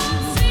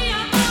 See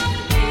about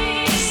me.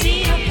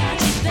 See about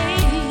you,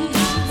 babe.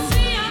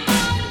 See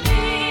about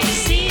me.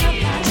 See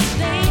about you,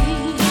 babe.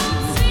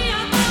 See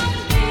about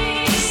me.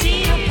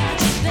 See about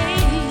you,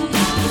 babe.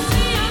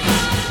 See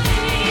about me.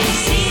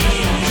 See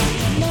about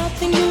you.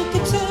 Nothing you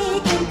could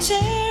take and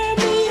tear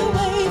me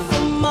away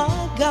from my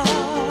guy.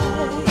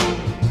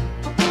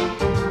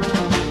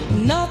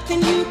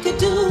 Nothing you could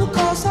do,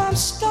 'cause I'm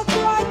stuck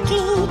like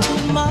glue to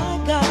my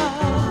guy.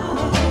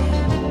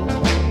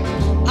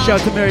 Shout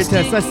out to Mary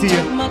Tess. I see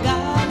you. My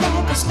guy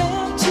like a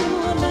stamp to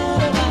a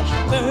letter, like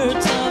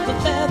birds of a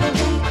feather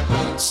we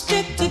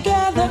stick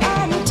together.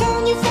 I'm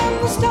telling you from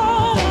the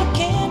start, I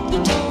can't be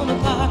torn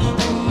apart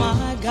from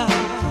my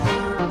guy.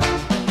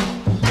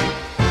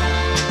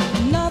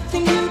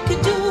 Nothing you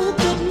could do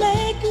could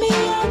make me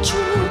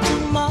untrue to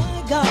my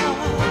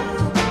God.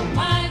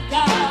 My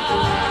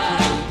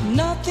God,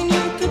 Nothing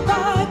you could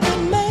buy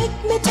could make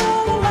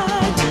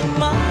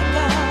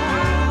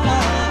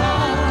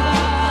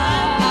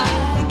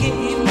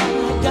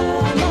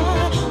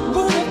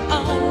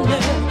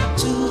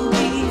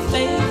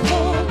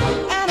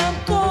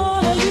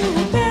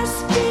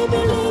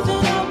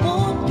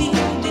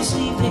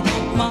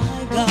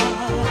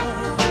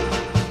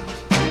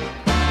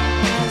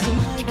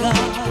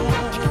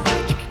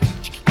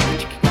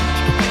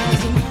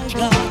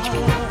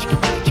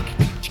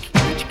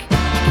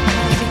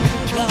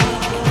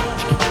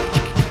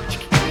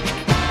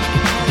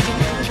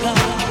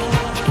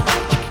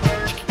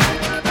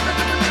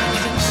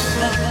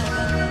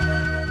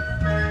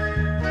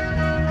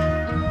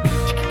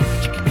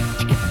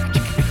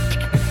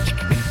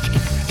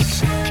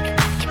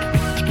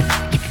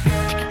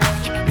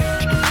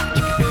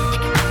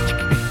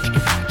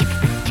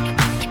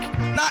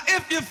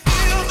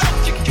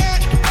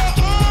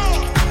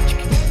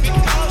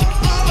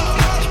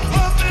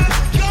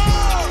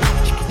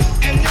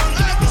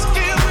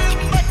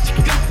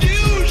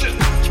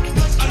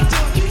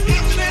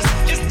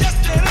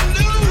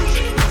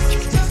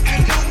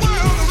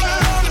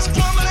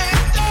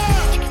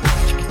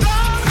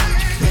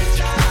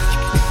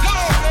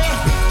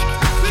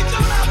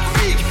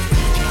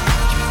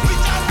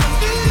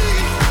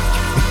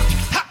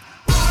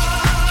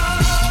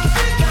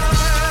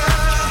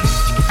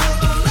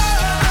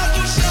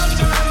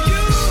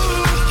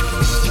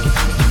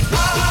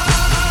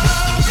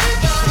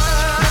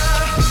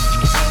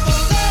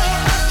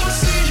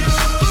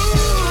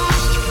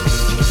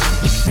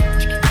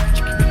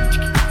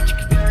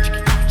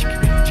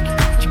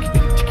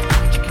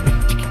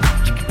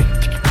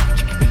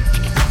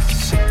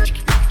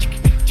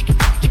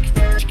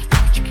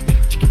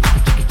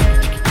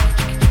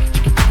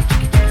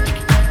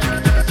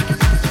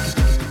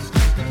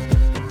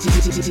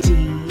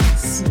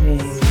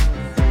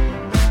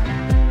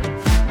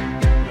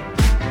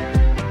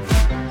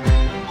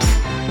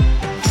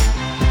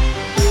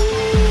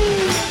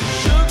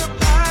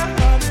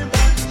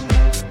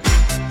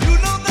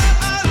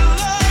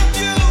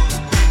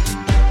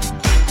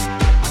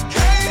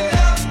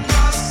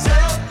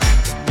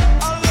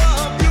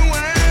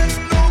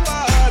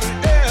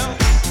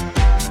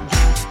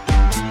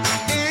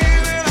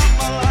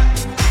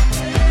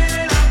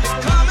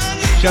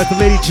Shout out to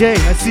Lady J.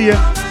 I see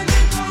ya.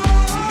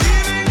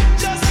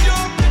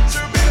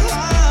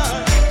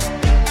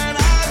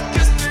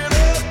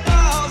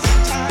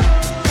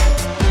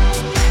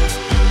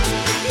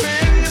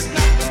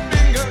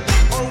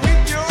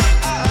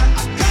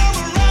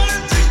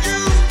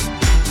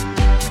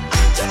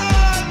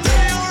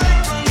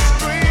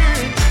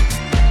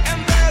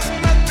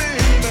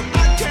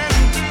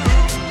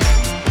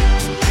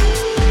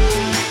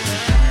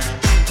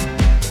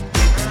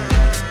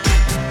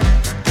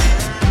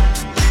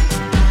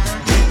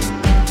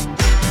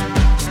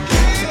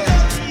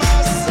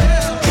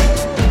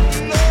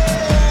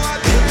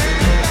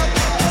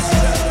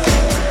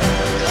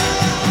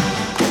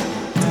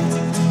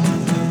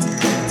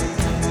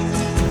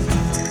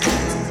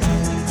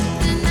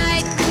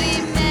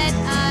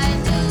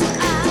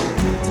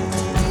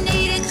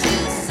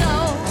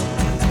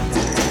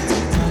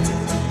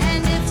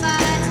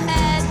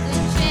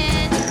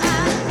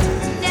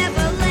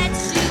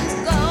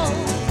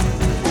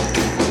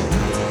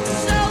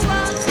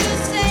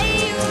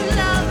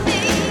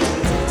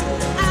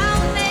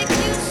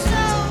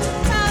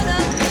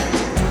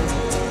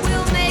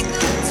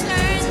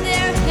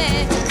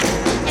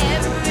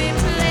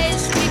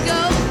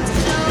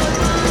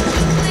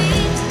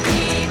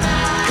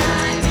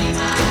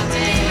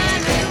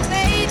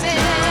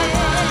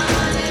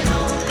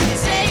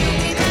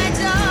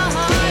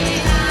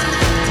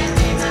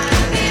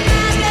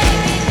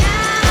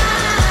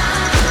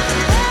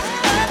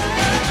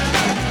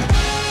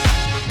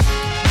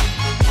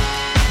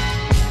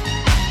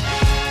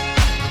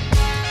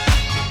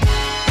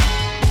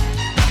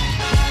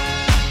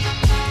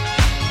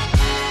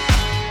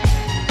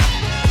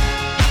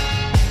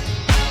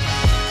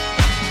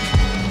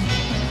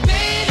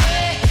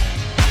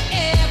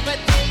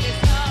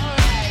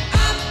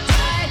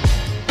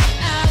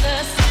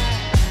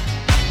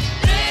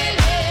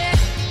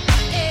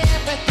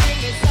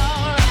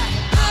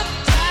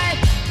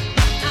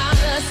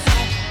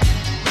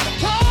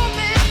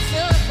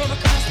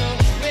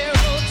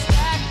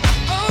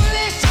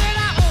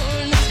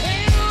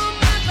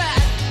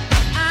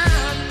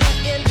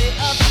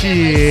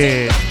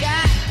 Shit.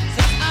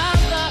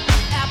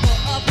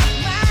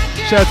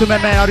 Shout out to my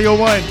man Audio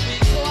One.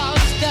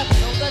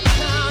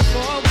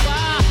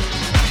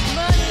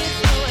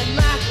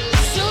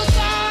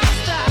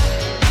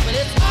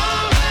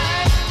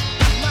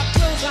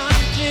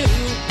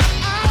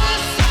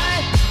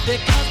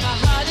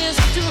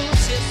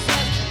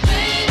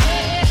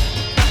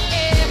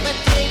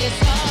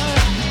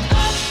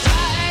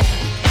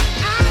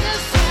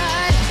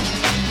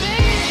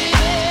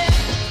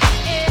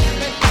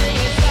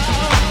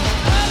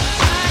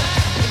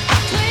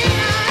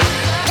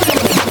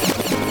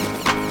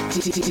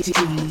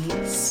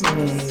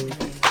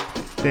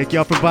 Thank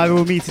y'all for vibing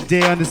with me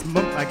today on this,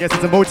 I guess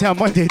it's a Motown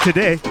Monday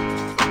today.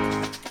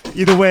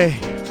 Either way,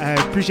 I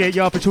appreciate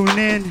y'all for tuning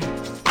in.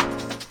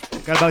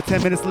 Got about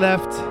 10 minutes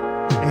left,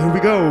 and here we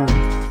go.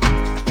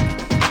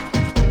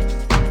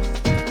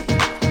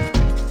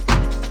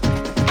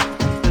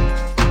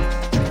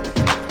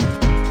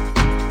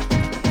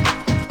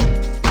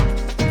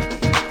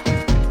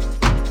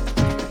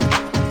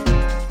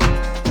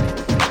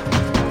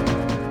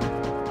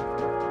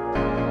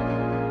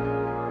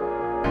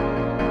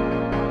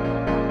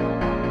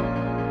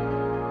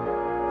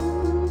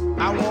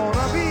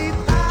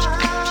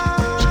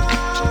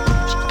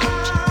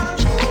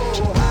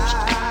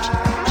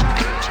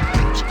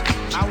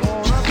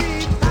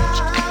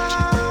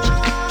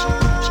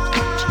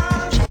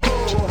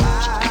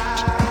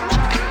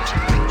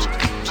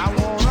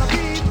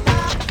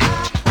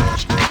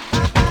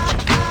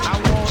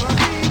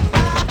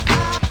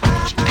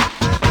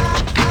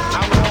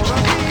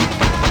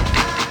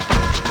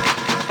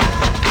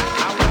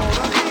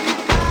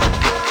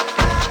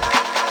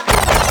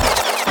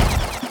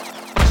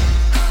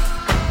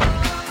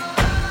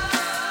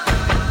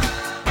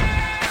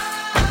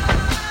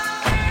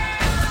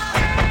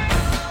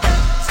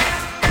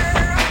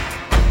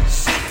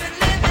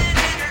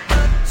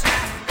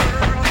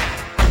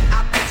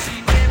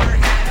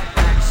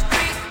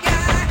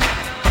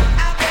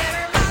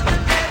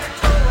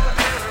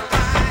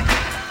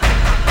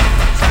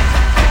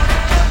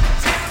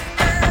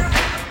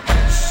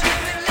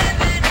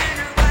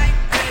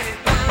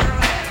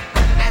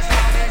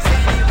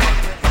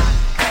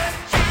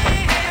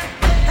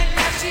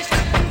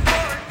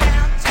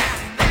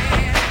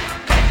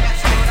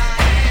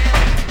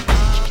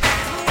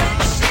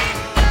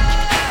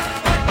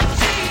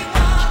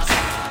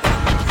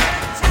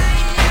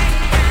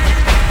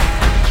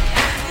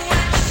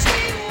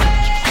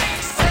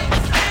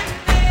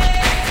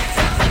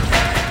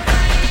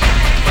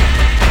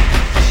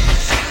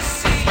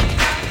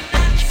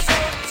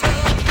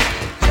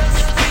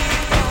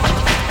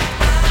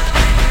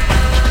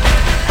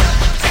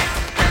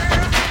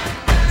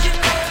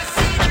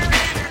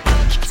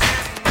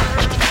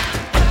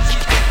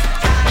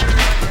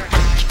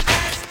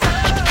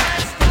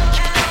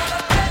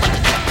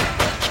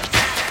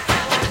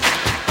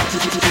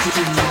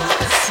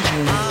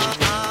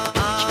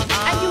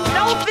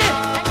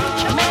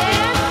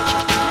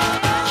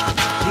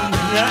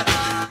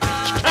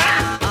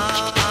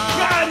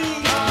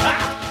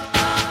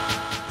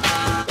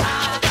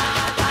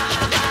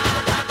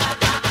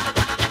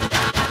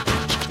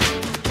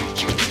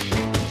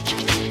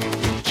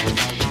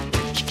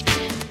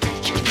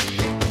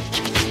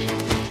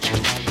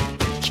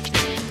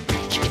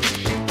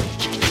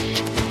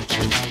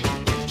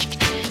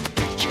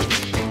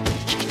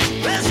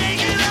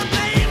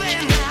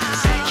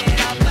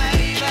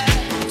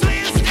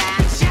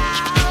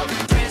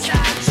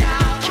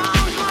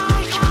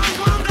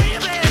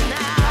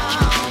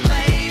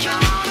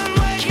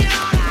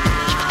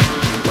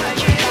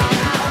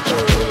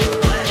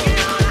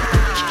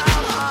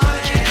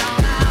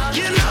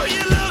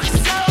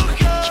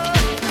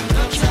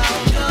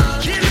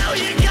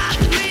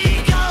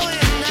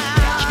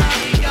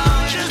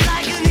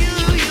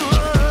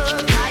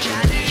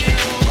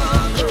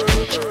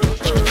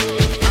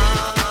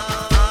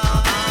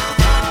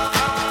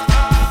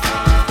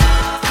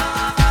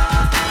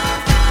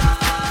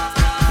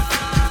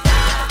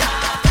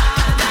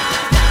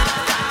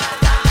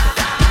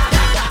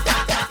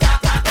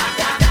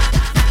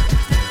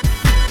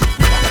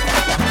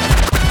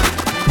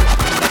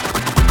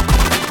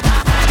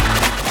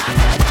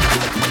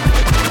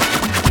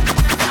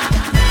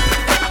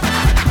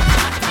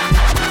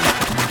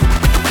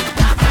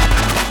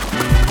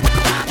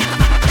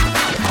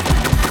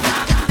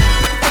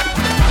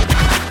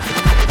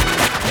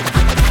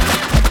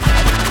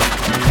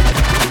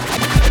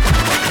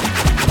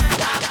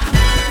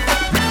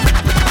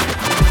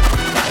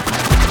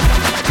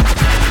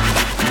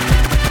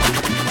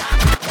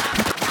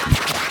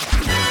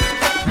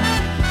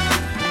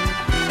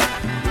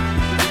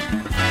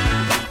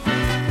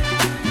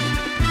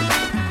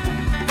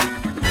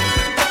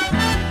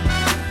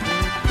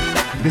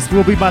 This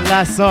will be my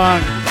last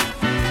song.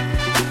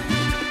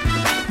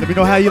 Let me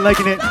know how you're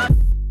liking it.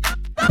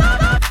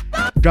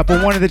 Drop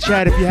a 1 in the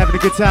chat if you're having a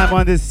good time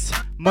on this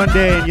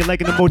Monday and you're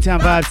liking the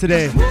Motown vibes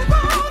today.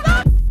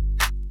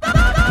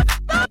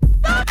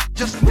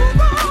 Just move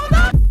on.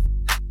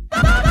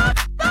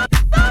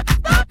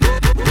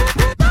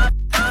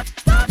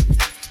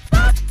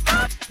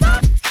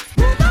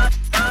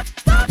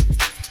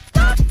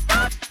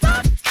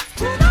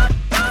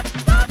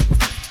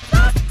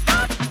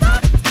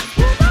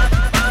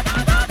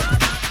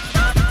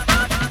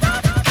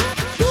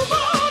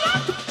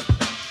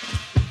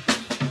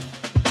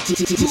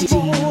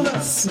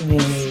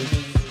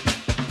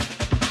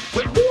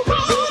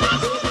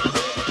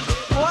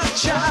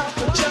 Watch out,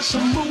 but just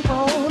move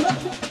on up.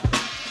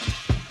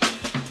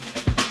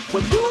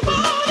 Well, move on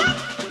up.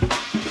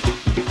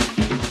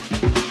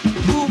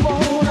 Move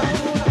on up.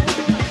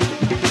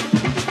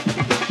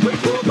 Well,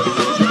 move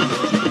on up.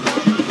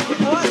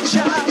 Watch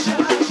out.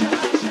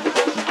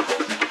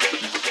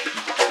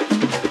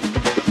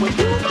 Well,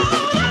 move on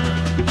up.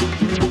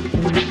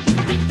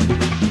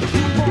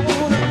 Move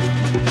on up.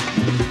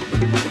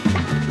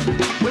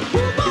 Well,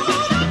 move on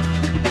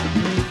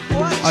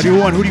up. Audio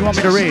 1, who do you want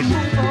me to raid?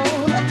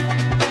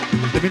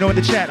 Let me know in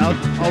the chat.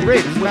 I'll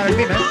raid. Doesn't matter to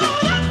me, man.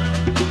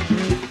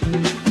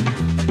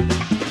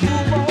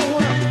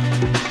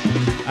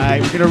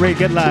 Alright, we're gonna raid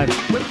Get Live.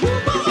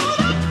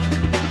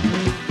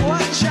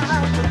 Watch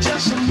out, but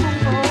just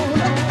move on.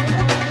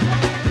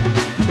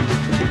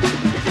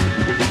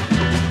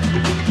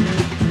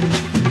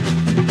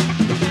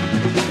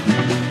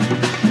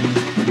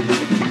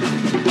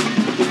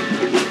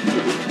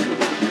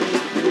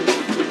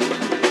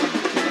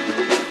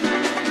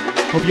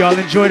 Hope y'all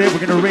enjoyed it. We're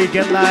gonna raid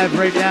Get Live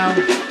right now.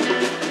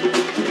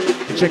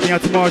 And check me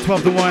out tomorrow,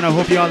 12 to 1. I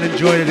hope y'all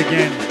enjoyed it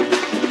again.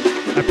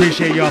 I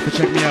appreciate y'all for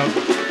checking me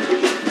out.